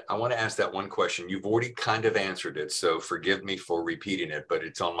hit that, I want to ask that one question. You've already kind of answered it, so forgive me for repeating it, but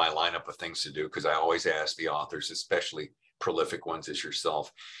it's on my lineup of things to do because I always ask the authors, especially prolific ones as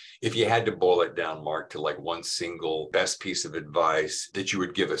yourself, if you had to boil it down, Mark, to like one single best piece of advice that you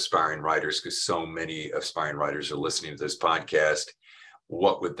would give aspiring writers, because so many aspiring writers are listening to this podcast,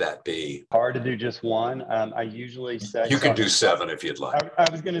 what would that be? Hard to do just one. I usually say you can do 7 if you'd like. I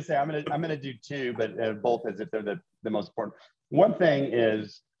was going to say I'm going to do 2, but both as if they're the most important. One thing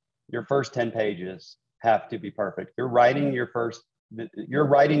is your first 10 pages have to be perfect. You're writing your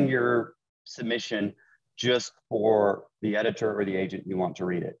submission just for the editor or the agent you want to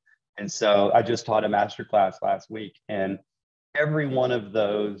read it. And so I just taught a masterclass last week, and every one of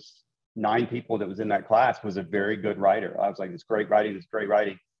those 9 people that was in that class was a very good writer. I was like, this great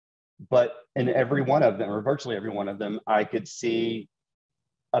writing. But in every one of them, or virtually every one of them, I could see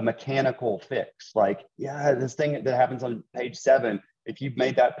a mechanical fix. Like, this thing that happens on page 7, if you've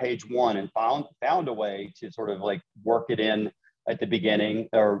made that page 1 and found a way to sort of like work it in at the beginning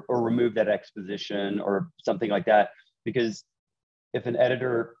or remove that exposition or something like that. Because if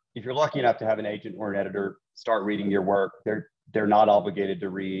you're lucky enough to have an agent or an editor start reading your work, they're not obligated to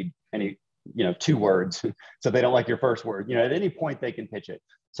read any 2 words. So they don't like your first word, at any point they can pitch it.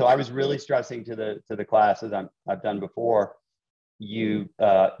 So I was really stressing to the classes I've done before, you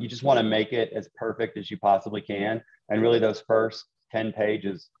just want to make it as perfect as you possibly can. And really those first 10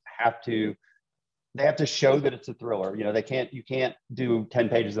 pages have to show that it's a thriller. You can't do 10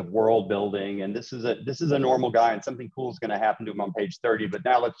 pages of world building and this is a normal guy and something cool is going to happen to him on page 30, but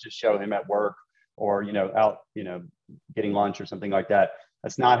now let's just show him at work or out getting lunch or something like that.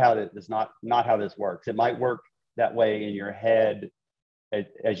 That's not how this works. It might work that way in your head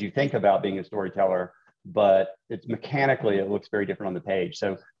as you think about being a storyteller, but it's mechanically, it looks very different on the page.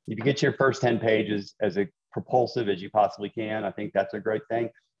 So if you get your first 10 pages as propulsive as you possibly can, I think that's a great thing.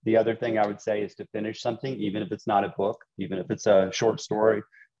 The other thing I would say is to finish something, even if it's not a book, even if it's a short story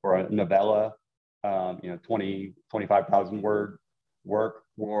or a novella, 25,000 word work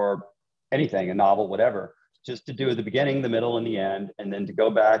or anything, a novel, whatever, just to do the beginning, the middle, and the end, and then to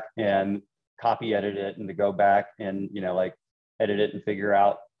go back and copy edit it and to go back and, edit it and figure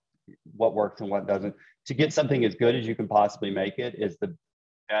out what works and what doesn't. To get something as good as you can possibly make it is the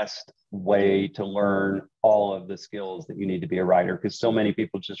best way to learn all of the skills that you need to be a writer, because so many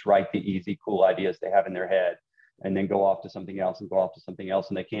people just write the easy, cool ideas they have in their head and then go off to something else and go off to something else.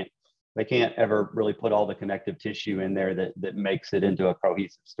 And they can't ever really put all the connective tissue in there that makes it into a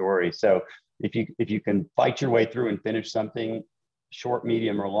cohesive story. So if you can fight your way through and finish something short,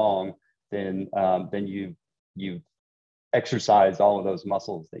 medium, or long, then you've exercised all of those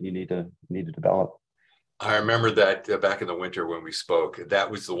muscles that you need to develop. I remember that back in the winter when we spoke,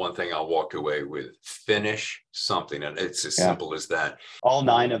 that was the one thing I walked away with: finish something. And it's as simple as that. All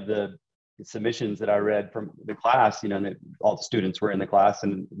 9 of the submissions that I read from the class, all the students were in the class,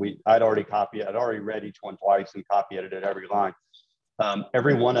 and I'd already read each one twice and copy edited every line.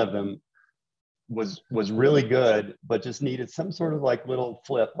 Every one of them was really good, but just needed some sort of like little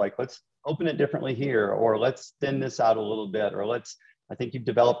flip, like let's open it differently here, or let's thin this out a little bit, or I think you've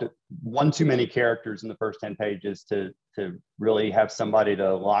developed one too many characters in the first 10 pages to really have somebody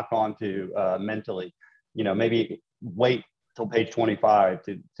to lock onto mentally. Maybe wait till page 25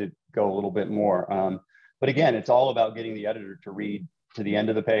 to go a little bit more. But again, it's all about getting the editor to read to the end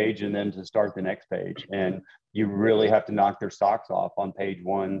of the page and then to start the next page. And you really have to knock their socks off on page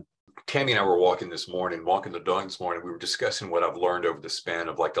 1 Tammy and I were walking the dog this morning. We were discussing what I've learned over the span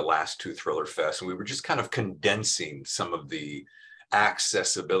of like the last two Thriller Fests. And we were just kind of condensing some of the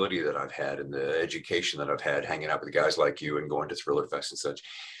accessibility that I've had and the education that I've had hanging out with guys like you and going to Thriller Fest and such.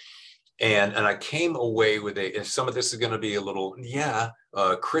 And I came away with and some of this is going to be a little,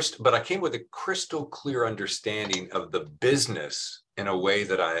 but I came with a crystal clear understanding of the business in a way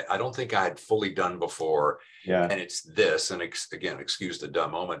that I don't think I had fully done before. Yeah. And it's this, and again, excuse the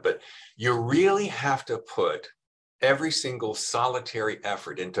dumb moment, but you really have to put every single solitary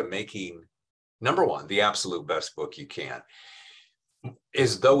effort into making, number one, the absolute best book you can,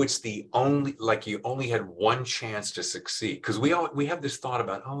 as though it's the only, like you only had one chance to succeed. Because we have this thought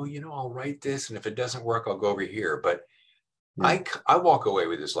about, oh, I'll write this, and if it doesn't work, I'll go over here. But I walk away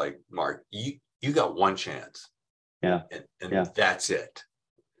with this like, Mark, you got one chance. Yeah. And that's it.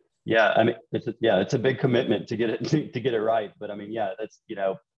 Yeah. I mean, it's a big commitment to get it right. But I mean, yeah, that's,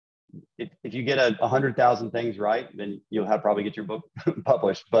 if you get 100,000 things right, then you'll probably get your book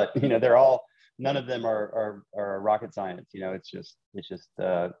published. But, none of them are rocket science. It's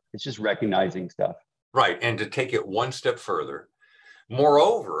just recognizing stuff. Right. And to take it one step further,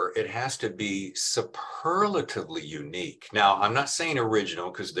 moreover, it has to be superlatively unique. Now, I'm not saying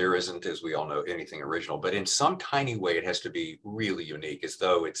original, because there isn't, as we all know, anything original, but in some tiny way, it has to be really unique, as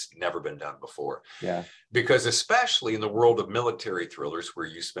though it's never been done before. Yeah. Because especially in the world of military thrillers, where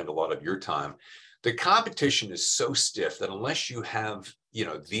you spend a lot of your time, the competition is so stiff that unless you have,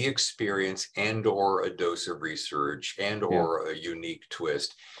 the experience and or a dose of research and or a unique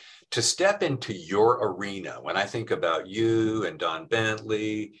twist to step into your arena. When I think about you and Don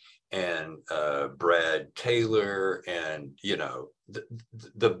Bentley and Brad Taylor and,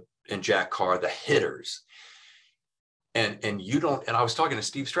 and Jack Carr, the hitters, and you don't, and I was talking to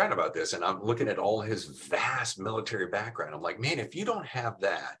Steve Stratton about this, and I'm looking at all his vast military background. I'm like, man, if you don't have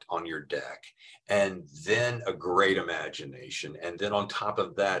that on your deck, and then a great imagination, and then on top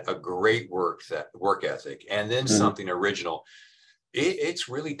of that, a great work ethic, and then something original, it's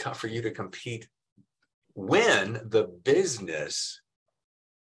really tough for you to compete when the business,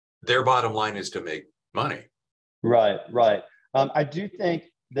 their bottom line is to make money. Right. I do think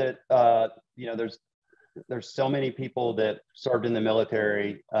that, there's so many people that served in the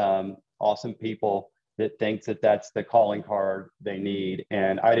military, awesome people that thinks that that's the calling card they need.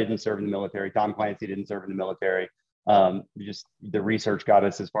 And I didn't serve in the military. Tom Clancy didn't serve in the military. Just the research got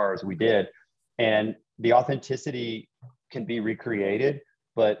us as far as we did. And the authenticity can be recreated,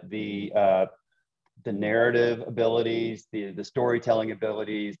 but the narrative abilities, the storytelling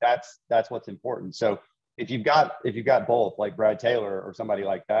abilities, that's what's important. So if you've got both, like Brad Taylor or somebody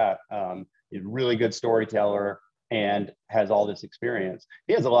like that, he's a really good storyteller and has all this experience.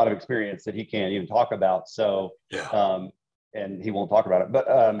 He has a lot of experience that he can't even talk about. So, and he won't talk about it,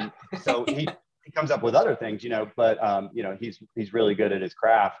 but so he comes up with other things, but he's really good at his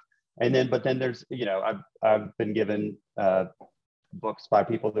craft. But then there's, I've been given books by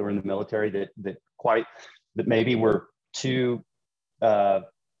people that were in the military that maybe were too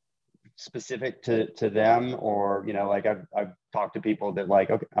specific to them, or like I've talked to people that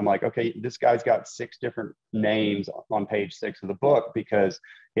okay, this guy's got 6 different names on page 6 of the book because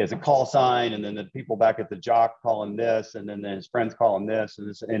he has a call sign, and then the people back at the jock call him this, and then his friends call him this,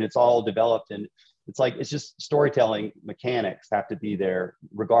 and it's all developed. And it's just storytelling mechanics have to be there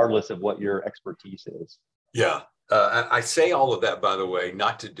regardless of what your expertise is. Yeah. I say all of that, by the way,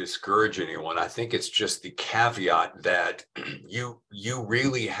 not to discourage anyone. I think it's just the caveat that you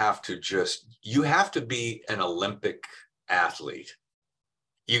really have to you have to be an Olympic athlete.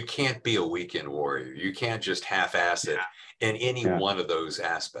 You can't be a weekend warrior. You can't just half-ass it in any one of those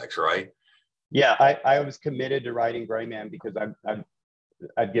aspects, right? Yeah, I was committed to writing Gray Man because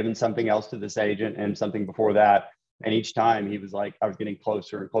I've given something else to this agent and something before that. And each time he was like, I was getting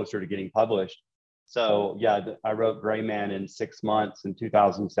closer and closer to getting published. So I wrote Gray Man in 6 months in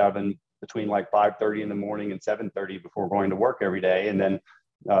 2007, between like 5:30 in the morning and 7:30 before going to work every day. And then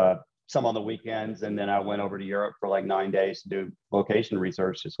some on the weekends. And then I went over to Europe for like 9 days to do location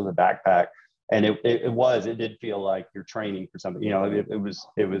research just with a backpack. And it did feel like you're training for something,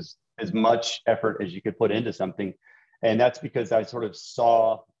 it was as much effort as you could put into something. And that's because I sort of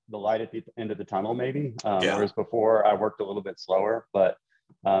saw the light at the end of the tunnel, maybe. Whereas before I worked a little bit slower, but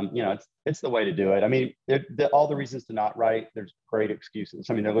it's the way to do it. I mean, all the reasons to not write, there's great excuses.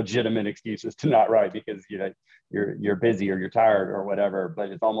 I mean, they're legitimate excuses to not write because you're busy or you're tired or whatever. But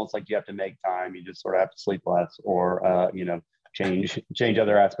it's almost like you have to make time. You just sort of have to sleep less, or change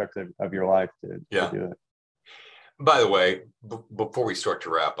other aspects of your life to do it. By the way, before we start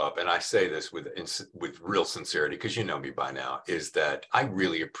to wrap up, and I say this with real sincerity, because you know me by now, is that I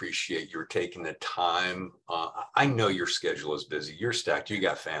really appreciate your taking the time. I know your schedule is busy. You're stacked. You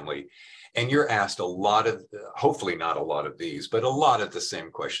got family, and you're asked a lot of, hopefully not a lot of these, but a lot of the same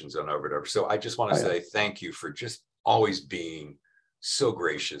questions over and over. So I just want to say thank you for just always being so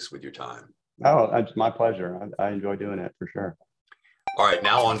gracious with your time. Oh, it's my pleasure. I enjoy doing it for sure. All right,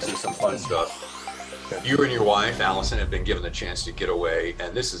 now on to some fun stuff. You and your wife, Allison, have been given the chance to get away,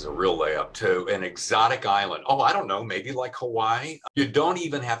 and this is a real layup, to an exotic island. Oh, I don't know, maybe like Hawaii. You don't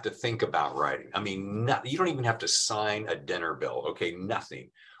even have to think about writing. I mean, you don't even have to sign a dinner bill, okay? Nothing.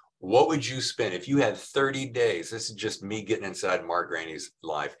 What would you spend if you had 30 days? This is just me getting inside Mark Greaney's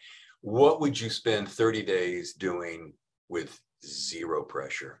life. What would you spend 30 days doing with zero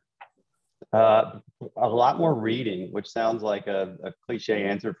pressure? A lot more reading, which sounds like a cliche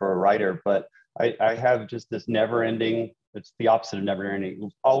answer for a writer, but I have just this never ending, it's the opposite of never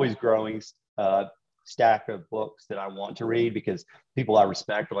ending, always growing stack of books that I want to read, because people I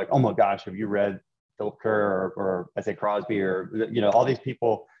respect are like, oh my gosh, have you read Philip Kerr or S.A. Crosby, or, you know, all these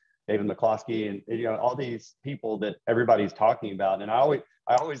people, David McCloskey, and, you know, all these people that everybody's talking about. And I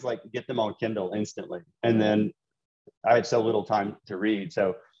always like get them on Kindle instantly. And then I had so little time to read.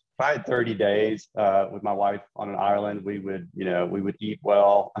 So if I had 30 days with my wife on an island, we would eat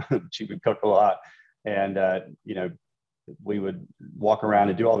well. She would cook a lot, and we would walk around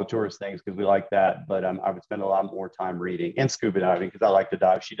and do all the tourist things because we like that. But I would spend a lot more time reading and scuba diving because I like to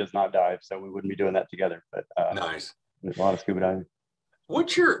dive. She does not dive, so we wouldn't be doing that together. But nice. There's a lot of scuba diving.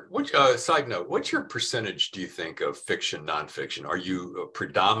 What's your side note? What's your percentage, do you think, of fiction, nonfiction? Are you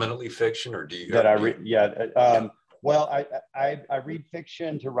predominantly fiction, or do you? That I read, yeah. Well, I read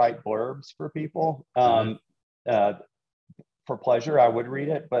fiction to write blurbs for people. For pleasure, I would read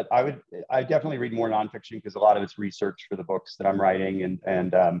it, but I definitely read more nonfiction because a lot of it's research for the books that I'm writing,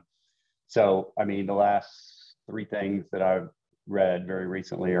 and so I mean the last 3 things that I've read very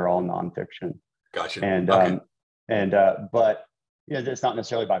recently are all nonfiction. Gotcha. And okay. But you know, it's not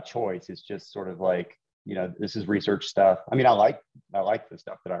necessarily by choice. It's just sort of like, you know, this is research stuff. I mean, I like the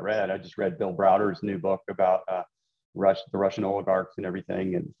stuff that I read. I just read Bill Browder's new book about the Russian oligarchs and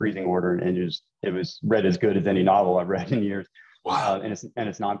everything, and Freezing Order, and it was read as good as any novel I've read in years. Wow. And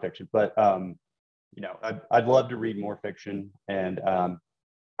it's nonfiction, but you know, I'd love to read more fiction, and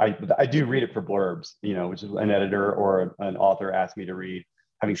I do read it for blurbs, you know, which is an editor or an author asked me to read.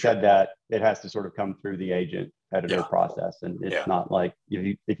 Having said that, it has to sort of come through the agent editor process, and it's not like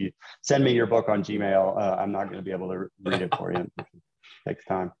if you send me your book on Gmail, I'm not going to be able to read it for you. It takes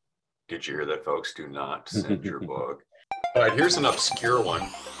time. Did you hear that, folks? Do not send your book. All right, here's an obscure one.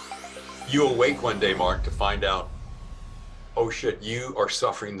 You awake one day, Mark, to find out, oh shit, you are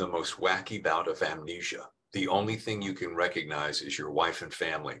suffering the most wacky bout of amnesia. The only thing you can recognize is your wife and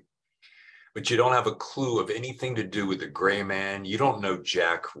family. But you don't have a clue of anything to do with the gray man. You don't know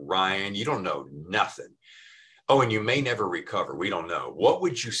Jack Ryan. You don't know nothing. Oh, and you may never recover. We don't know. What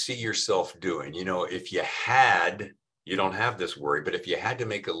would you see yourself doing? You know, if you don't have this worry, but if you had to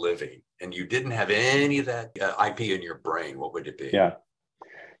make a living and you didn't have any of that IP in your brain, what would it be? Yeah.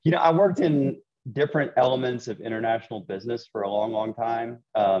 You know, I worked in different elements of international business for a long, long time,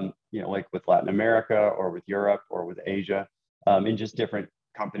 you know, like with Latin America or with Europe or with Asia, in just different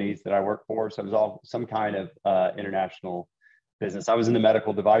companies that I work for. So it was all some kind of international business. I was in the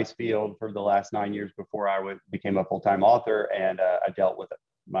medical device field for the last 9 years before I became a full-time author, and I dealt with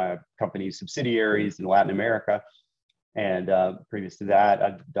my company's subsidiaries in Latin America. And previous to that,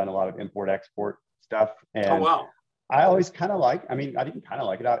 I've done a lot of import-export stuff. And oh, wow. I always kind of like, I mean, I didn't kind of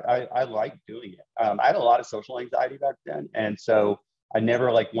like it. I like doing it. I had a lot of social anxiety back then. And so I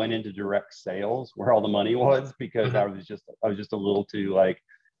never like went into direct sales where all the money was, because I was just a little too like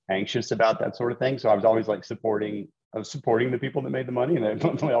anxious about that sort of thing. So I was always like supporting the people that made the money, and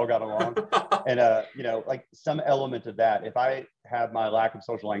they all got along. And, you know, like some element of that, if I have my lack of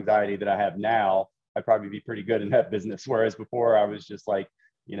social anxiety that I have now, I'd probably be pretty good in that business. Whereas before I was just like,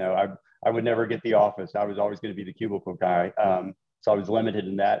 you know, I would never get the office. I was always going to be the cubicle guy. So I was limited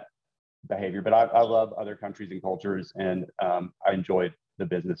in that behavior, but I love other countries and cultures, and I enjoyed the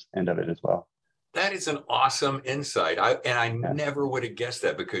business end of it as well. That is an awesome insight. I never would have guessed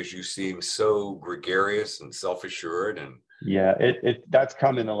that, because you seem so gregarious and self-assured. And yeah, that's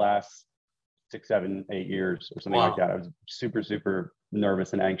come in the last 6, 7, 8 years or something like that. I was super, super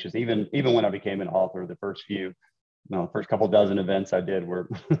nervous and anxious. Even when I became an author, the first couple dozen events I did were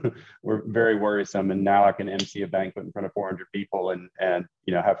were very worrisome. And now I can MC a banquet in front of 400 people and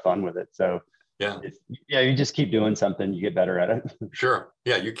you know, have fun with it. So yeah, you just keep doing something, you get better at it. Sure.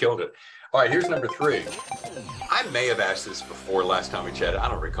 Yeah, you killed it. All right, here's number 3. I may have asked this before last time we chatted. I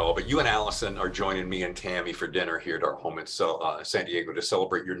don't recall, but you and Allison are joining me and Tammy for dinner here at our home in San Diego to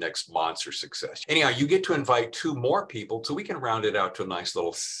celebrate your next monster success. Anyhow, you get to invite 2 more people so we can round it out to a nice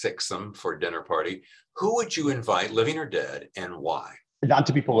little sixsome for a dinner party. Who would you invite, living or dead, and why? Not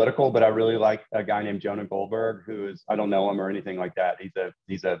to be political, but I really like a guy named Jonah Goldberg, who is, I don't know him or anything like that. He's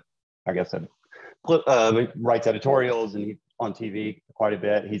a I guess, writes editorials and he's on TV quite a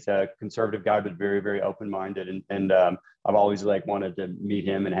bit. He's a conservative guy, but very, very open-minded. And I've always wanted to meet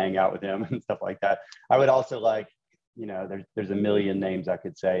him and hang out with him and stuff like that. I would also there's a million names I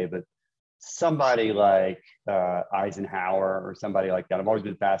could say, but somebody like Eisenhower or somebody like that. I've always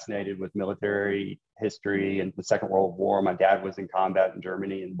been fascinated with military history and the Second World War. My dad was in combat in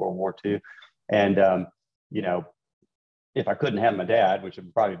Germany in World War II. And, if I couldn't have my dad, which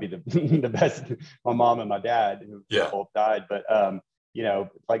would probably be the best, my mom and my dad who both died, but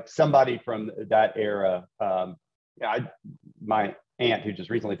somebody from that era. My aunt who just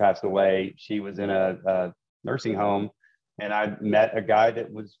recently passed away, she was in a nursing home, and I met a guy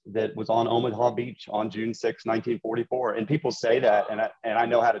that was on Omaha Beach on June 6, 1944. And people say that, and I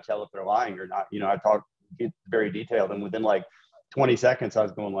know how to tell if they're lying or not. I talk very detailed, and within 20 seconds, I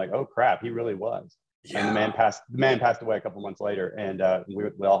was going oh crap, he really was. Yeah. And the man passed away a couple months later, and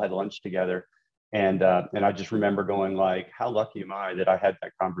we all had lunch together, and I just remember going how lucky am I that I had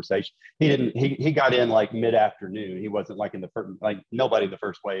that conversation. He got in mid-afternoon. He wasn't in the first, nobody in the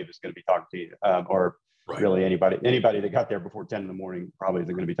first wave is going to be talking to you, or really anybody that got there before 10 in the morning probably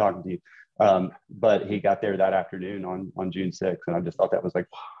isn't going to be talking to you. But he got there that afternoon on June 6th, and I just thought that was a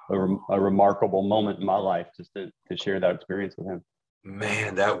remarkable moment in my life just to share that experience with him.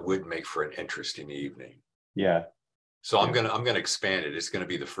 Man, that would make for an interesting evening. Yeah. So I'm gonna expand it. It's gonna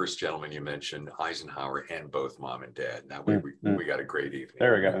be the first gentleman you mentioned, Eisenhower, and both mom and dad. That way we got a great evening.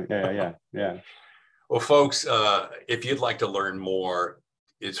 There we go. Yeah. Well, folks, if you'd like to learn more,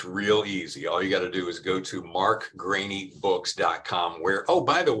 it's real easy. All you got to do is go to markgreaneybooks.com, where, oh,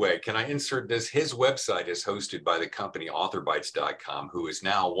 by the way, can I insert this? His website is hosted by the company authorbytes.com, who is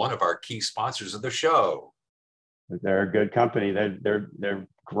now one of our key sponsors of the show. They're a good company. They're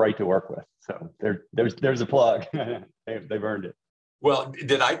great to work with. So there's a plug. They've earned it. Well,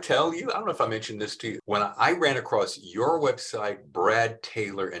 did I tell you? I don't know if I mentioned this to you. When I ran across your website, Brad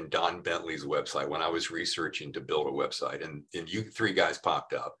Taylor and Don Bentley's website, when I was researching to build a website, and you 3 guys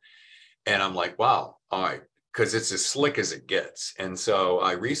popped up, and I'm like, wow, all right, because it's as slick as it gets. And so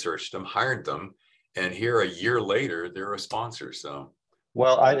I researched them, hired them, and here a year later, they're a sponsor. So.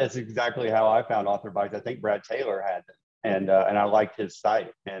 Well, that's exactly how I found AuthorBytes. I think Brad Taylor had it, and I liked his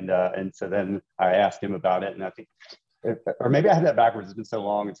site, and so then I asked him about it, and I think, or maybe I had that backwards. It's been so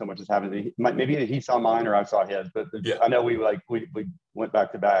long and so much has happened. Maybe he saw mine or I saw his, but yeah. I know we went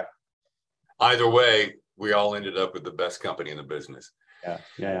back to back. Either way, we all ended up with the best company in the business.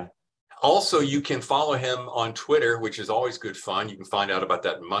 Yeah. Also, you can follow him on Twitter, which is always good fun. You can find out about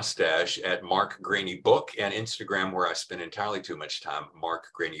that mustache at Mark Greaney Book, and Instagram, where I spend entirely too much time, Mark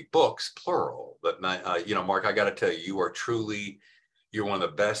Greaney Books, plural. But, Mark, I got to tell you, you're one of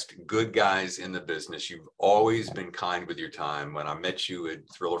the best good guys in the business. You've always been kind with your time. When I met you at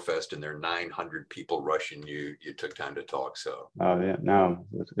Thriller Fest and there are 900 people rushing you, you took time to talk. So. Oh, yeah. No,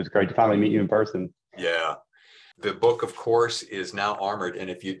 it's great to finally meet you in person. Yeah. The book, of course, is now armored. And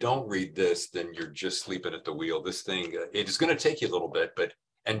if you don't read this, then you're just sleeping at the wheel. This thing, it is going to take you a little bit,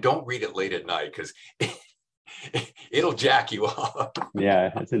 and don't read it late at night because it'll jack you up. Yeah,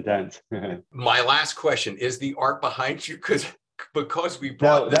 it's intense. My last question, is the art behind you? Because we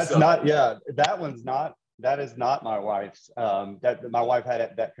brought this up. Not, yeah, that is not my wife's. My wife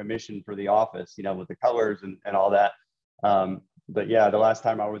had that commission for The Office, with the colors and all that. But yeah, the last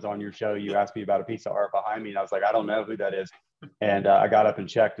time I was on your show, you asked me about a piece of art behind me, and I was like, I don't know who that is. And I got up and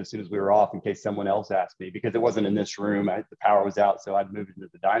checked as soon as we were off in case someone else asked me, because it wasn't in this room. The power was out, so I'd moved into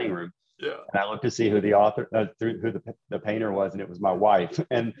the dining room. Yeah. And I looked to see who the author, who the painter was, and it was my wife.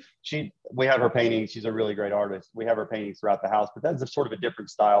 And we have her paintings. She's a really great artist. We have her paintings throughout the house, but that's a sort of a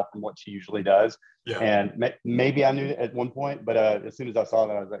different style from what she usually does. Yeah. And maybe I knew it at one point, but as soon as I saw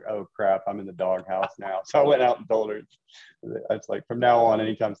that, I was like, oh crap, I'm in the doghouse now. So I went out and told her. It's like, from now on,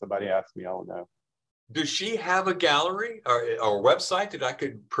 anytime somebody asks me, I'll know. Does she have a gallery or website that I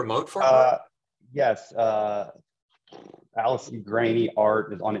could promote for her? Yes. Allison Greaney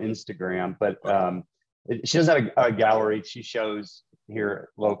Art is on Instagram, but she doesn't have a gallery. She shows here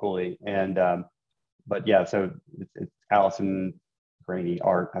locally, and but yeah, so it's Allison Greaney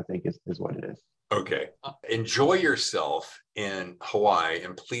Art, I think is what it is. Okay. Enjoy yourself in Hawaii,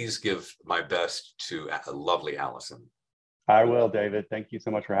 and please give my best to lovely Allison. I will, David. Thank you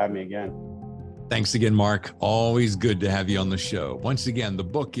so much for having me again. Thanks again, Mark. Always good to have you on the show. Once again, the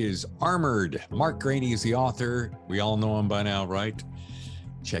book is Armored. Mark Greaney is the author. We all know him by now, right?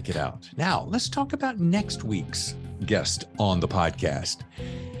 Check it out. Now, let's talk about next week's guest on the podcast.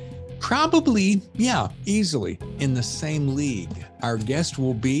 Probably, easily in the same league. Our guest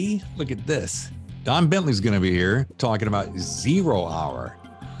will be, look at this, Don Bentley's going to be here talking about 0 hour.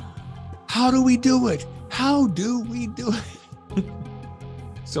 How do we do it? How do we do it?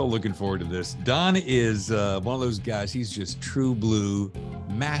 So looking forward to this. Don is one of those guys. He's just true blue,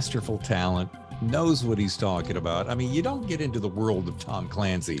 masterful talent, knows what he's talking about. I mean, you don't get into the world of Tom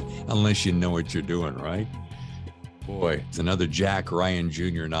Clancy unless you know what you're doing, right? Boy, it's another Jack Ryan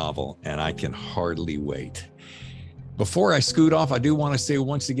Jr. novel, and I can hardly wait. Before I scoot off, I do want to say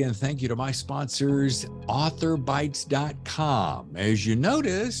once again, thank you to my sponsors, authorbytes.com. As you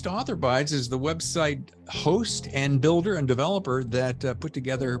noticed, AuthorBytes is the website host and builder and developer that put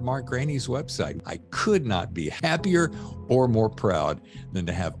together Mark Greaney's website. I could not be happier or more proud than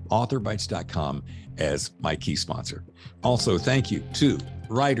to have authorbytes.com as my key sponsor. Also, thank you to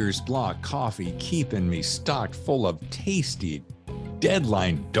Writer's Block Coffee, keeping me stocked full of tasty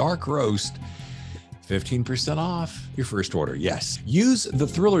Deadline Dark Roast. 15% off your first order. Yes. Use the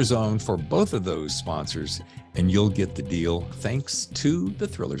Thriller Zone for both of those sponsors, and you'll get the deal thanks to the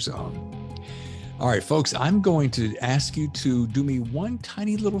Thriller Zone. All right, folks, I'm going to ask you to do me one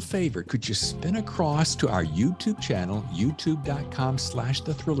tiny little favor. Could you spin across to our YouTube channel,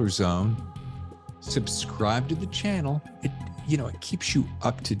 youtube.com/The Thriller Zone. Subscribe to the channel. It keeps you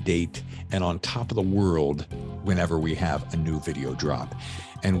up to date and on top of the world whenever we have a new video drop.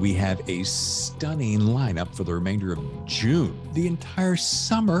 And we have a stunning lineup for the remainder of June, the entire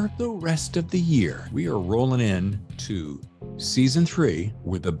summer, the rest of the year. We are rolling in to season 3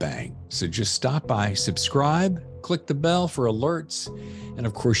 with a bang. So just stop by, subscribe, click the bell for alerts. And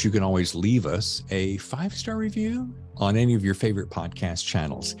of course, you can always leave us a 5-star review on any of your favorite podcast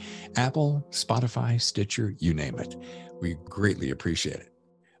channels, Apple, Spotify, Stitcher, you name it. We greatly appreciate it.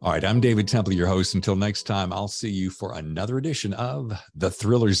 All right, I'm David Temple, your host. Until next time, I'll see you for another edition of The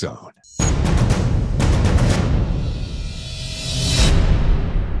Thriller Zone.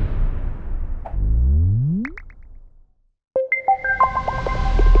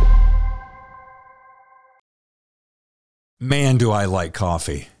 Man, do I like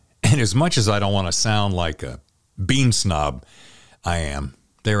coffee. And as much as I don't want to sound like a bean snob, I am.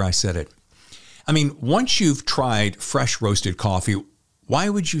 There, I said it. I mean, once you've tried fresh roasted coffee, why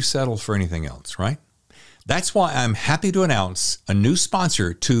would you settle for anything else, right? That's why I'm happy to announce a new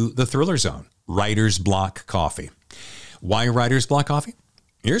sponsor to the Thriller Zone, Writer's Block Coffee. Why Writer's Block Coffee?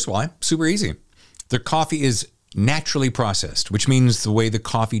 Here's why. Super easy. Their coffee is naturally processed, which means the way the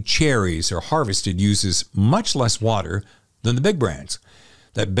coffee cherries are harvested uses much less water than the big brands.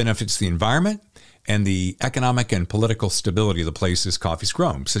 That benefits the environment and the economic and political stability of the places coffee's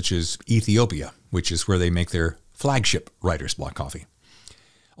grown, such as Ethiopia, which is where they make their flagship Writer's Block coffee.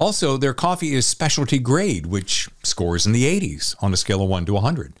 Also, their coffee is specialty grade, which scores in the 80s on a scale of 1 to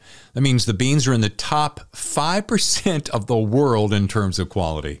 100. That means the beans are in the top 5% of the world in terms of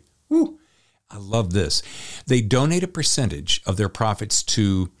quality. Woo, I love this. They donate a percentage of their profits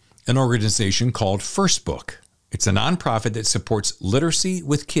to an organization called First Book. It's a nonprofit that supports literacy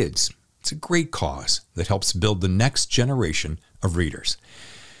with kids. It's a great cause that helps build the next generation of readers.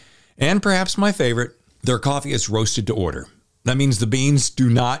 And perhaps my favorite, their coffee is roasted to order. That means the beans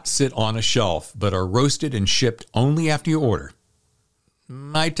do not sit on a shelf, but are roasted and shipped only after you order.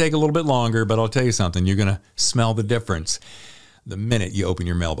 Might take a little bit longer, but I'll tell you something, you're going to smell the difference the minute you open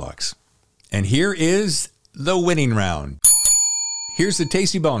your mailbox. And here is the winning round. Here's the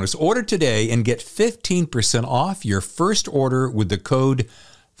tasty bonus. Order today and get 15% off your first order with the code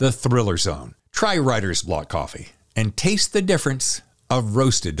The Thriller Zone. Try Writer's Block Coffee and taste the difference of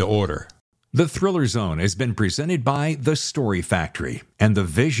roasted to order. The Thriller Zone has been presented by The Story Factory and the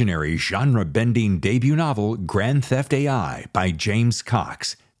visionary genre-bending debut novel Grand Theft AI by James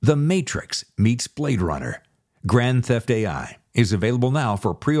Cox. The Matrix meets Blade Runner. Grand Theft AI is available now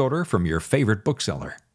for pre-order from your favorite bookseller.